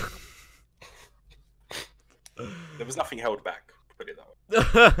was nothing held back. Put it that way.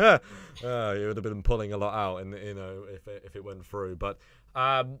 You would have been pulling a lot out, and if it went through. But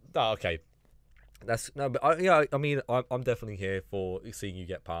okay. I mean, I'm definitely here for seeing you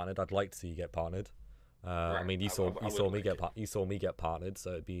get partnered. I'd like to see you get partnered. I mean, you saw me get partnered,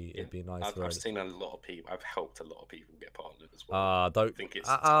 so it'd be nice. I've seen a lot of people. I've helped a lot of people get partnered as well. Don't think it's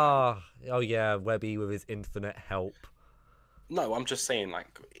oh yeah, Webby with his infinite help. No, I'm just saying, like,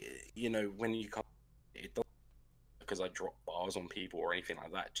 when you come, it don't because I drop bars on people or anything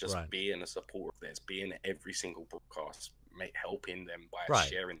like that. Just being a supporter of theirs, being at every single broadcast, helping them by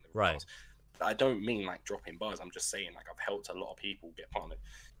sharing the bars. I don't mean like dropping bars. I'm just saying, like, I've helped a lot of people get partnered.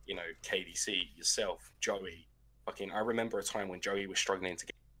 KDC, yourself, Joey. I remember a time when Joey was struggling to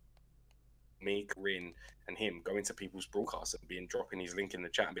get me, Corinne, and him go into people's broadcasts and dropping his link in the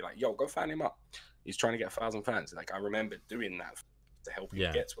chat and be like, "Yo, go fan him up. He's trying to get 1,000 fans." Like, I remember doing that to help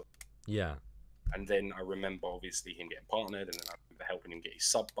him get to it. Yeah. And then I remember obviously him getting partnered, and then I remember helping him get his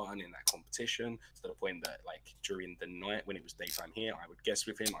sub button in that competition, to the point that, like, during the night when it was daytime here, I would guest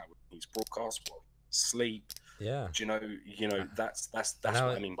with him. I would his broadcast while sleep. Yeah. Do you know that's what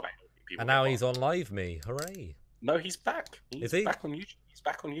I mean by helping people. And now he's on Live Me. Hooray! No, he's back. Is he back on YouTube? He's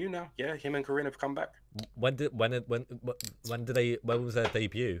back on you now. Yeah, him and Corinne have come back. When was their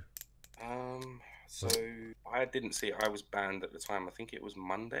debut? So I didn't see it. I was banned at the time. I think it was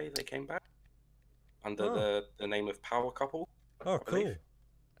Monday they came back under the name of Power Couple. Oh, cool.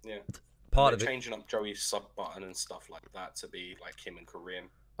 Yeah. Part of it changing up Joey's sub button and stuff like that to be like him and Corinne.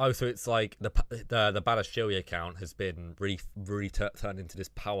 Oh, so it's like the Balashili account has been really turned into this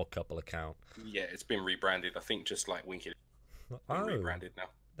Power Couple account. Yeah, it's been rebranded. I think just like Winky. Rebranded now.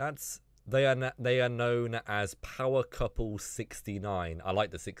 They are known as Power Couple 69. I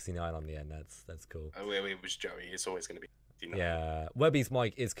like the 69 on the end. That's cool. Oh, it was Joey. It's always going to be 69. Yeah, Webby's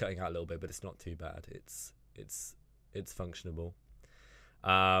mic is cutting out a little bit, but it's not too bad. It's functionable.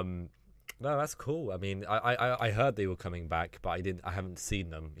 No, that's cool. I mean, I heard they were coming back, but I haven't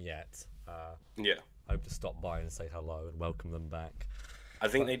seen them yet. Yeah. I hope to stop by and say hello and welcome them back. I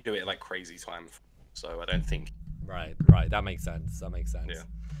think they do it like crazy time, so I don't think. Right. That makes sense. Yeah.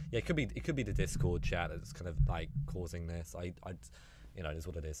 Yeah, it could be the Discord chat that's kind of like causing this. It is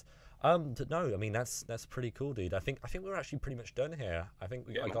what it is. No, I mean that's pretty cool, dude. I think we're actually pretty much done here. I think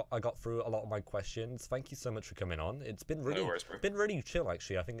I got through a lot of my questions. Thank you so much for coming on. It's been really chill,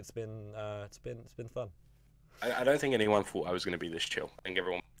 actually. I think it's been fun. I don't think anyone thought I was going to be this chill. I think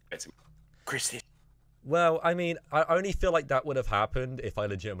everyone Chris. Well, I mean, I only feel like that would have happened if I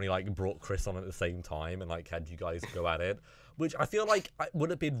legitimately like brought Chris on at the same time and like had you guys go at it, which I feel like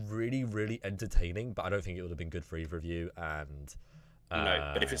would have been really, really entertaining. But I don't think it would have been good for either of you. And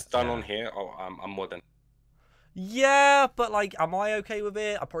no, but if it's done on here, I'm more than. Yeah, but like, am I okay with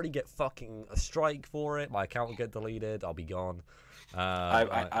it? I'll probably get fucking a strike for it. My account will get deleted. I'll be gone.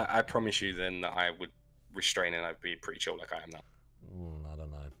 I promise you then that I would restrain and I'd be pretty chill like I am now. I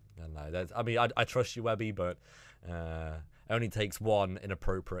don't know. don't know. I mean, I trust you, Webby, but it only takes one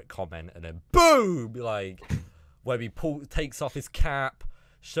inappropriate comment and then boom, like Webby takes off his cap,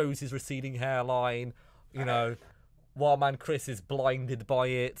 shows his receding hairline, you know, while man Chris is blinded by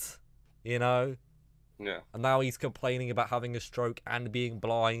it, you know. Yeah. And now he's complaining about having a stroke and being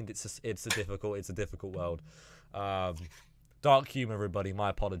blind. It's a difficult world. Dark humor, everybody.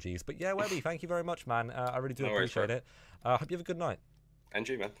 My apologies. But yeah, Webby, thank you very much, man. I really do appreciate it. Hope you have a good night. And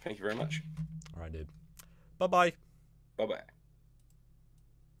you, man. Thank you very much. All right, dude. Bye-bye. Bye-bye.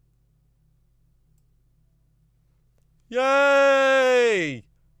 Yay!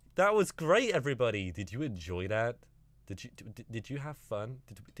 That was great, everybody. Did you enjoy that? Did you have fun?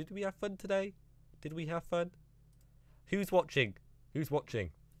 Did we have fun today? Did we have fun? Who's watching? Who's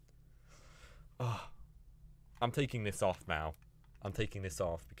watching? Oh, I'm taking this off now. I'm taking this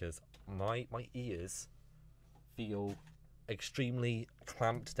off because my ears feel extremely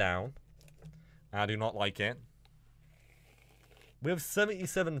clamped down. I do not like it. We have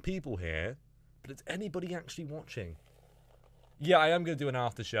 77 people here, but is anybody actually watching? Yeah, I am going to do an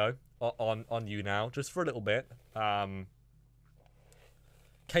after show on you now, just for a little bit.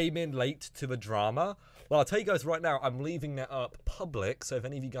 Came in late to the drama. Well, I'll tell you guys right now, I'm leaving that up public, so if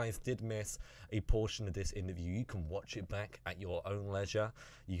any of you guys did miss a portion of this interview, you can watch it back at your own leisure.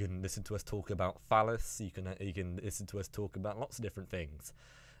 You can listen to us talk about phallus. You can listen to us talk about lots of different things.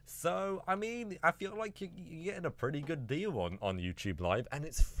 So, I mean, I feel like you're getting a pretty good deal on YouTube Live, and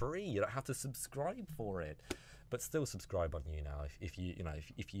it's free. You don't have to subscribe for it, but still subscribe on you now if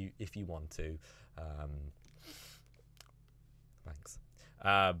you want to. Thanks.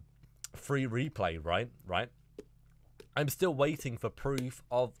 Free replay, right? I'm still waiting for proof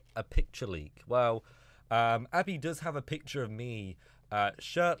of a picture leak. Well, Abby does have a picture of me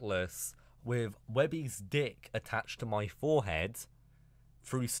shirtless with Webby's dick attached to my forehead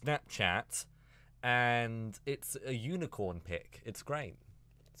through Snapchat, and it's a unicorn pic. It's great.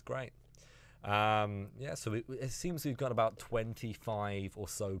 It's great. Yeah, so it seems we've got about 25 or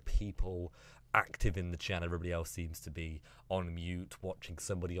so people active in the channel. Everybody else seems to be on mute, watching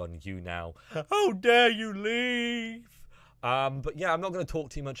somebody on you now. How dare you leave? But yeah, I'm not going to talk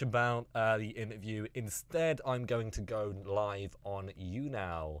too much about the interview. Instead, I'm going to go live on you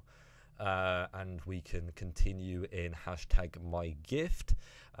now. And we can continue in #mygift.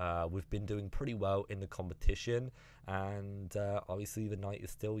 We've been doing pretty well in the competition, and obviously the night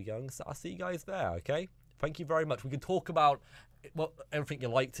is still young, so I'll see you guys there, okay? Thank you very much. We can talk about everything you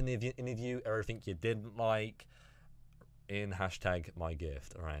liked in the interview, everything you didn't like in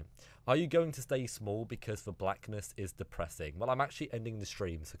 #mygift, all right? Are you going to stay small because the blackness is depressing? Well, I'm actually ending the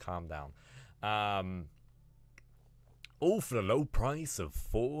stream, so calm down. All for the low price of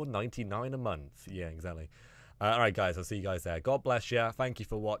 $4.99 a month. Yeah, exactly. All right, guys, I'll see you guys there. God bless you. Thank you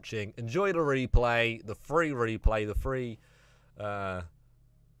for watching. Enjoy the replay, the free replay, the free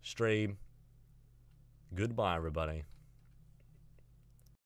stream. Goodbye, everybody.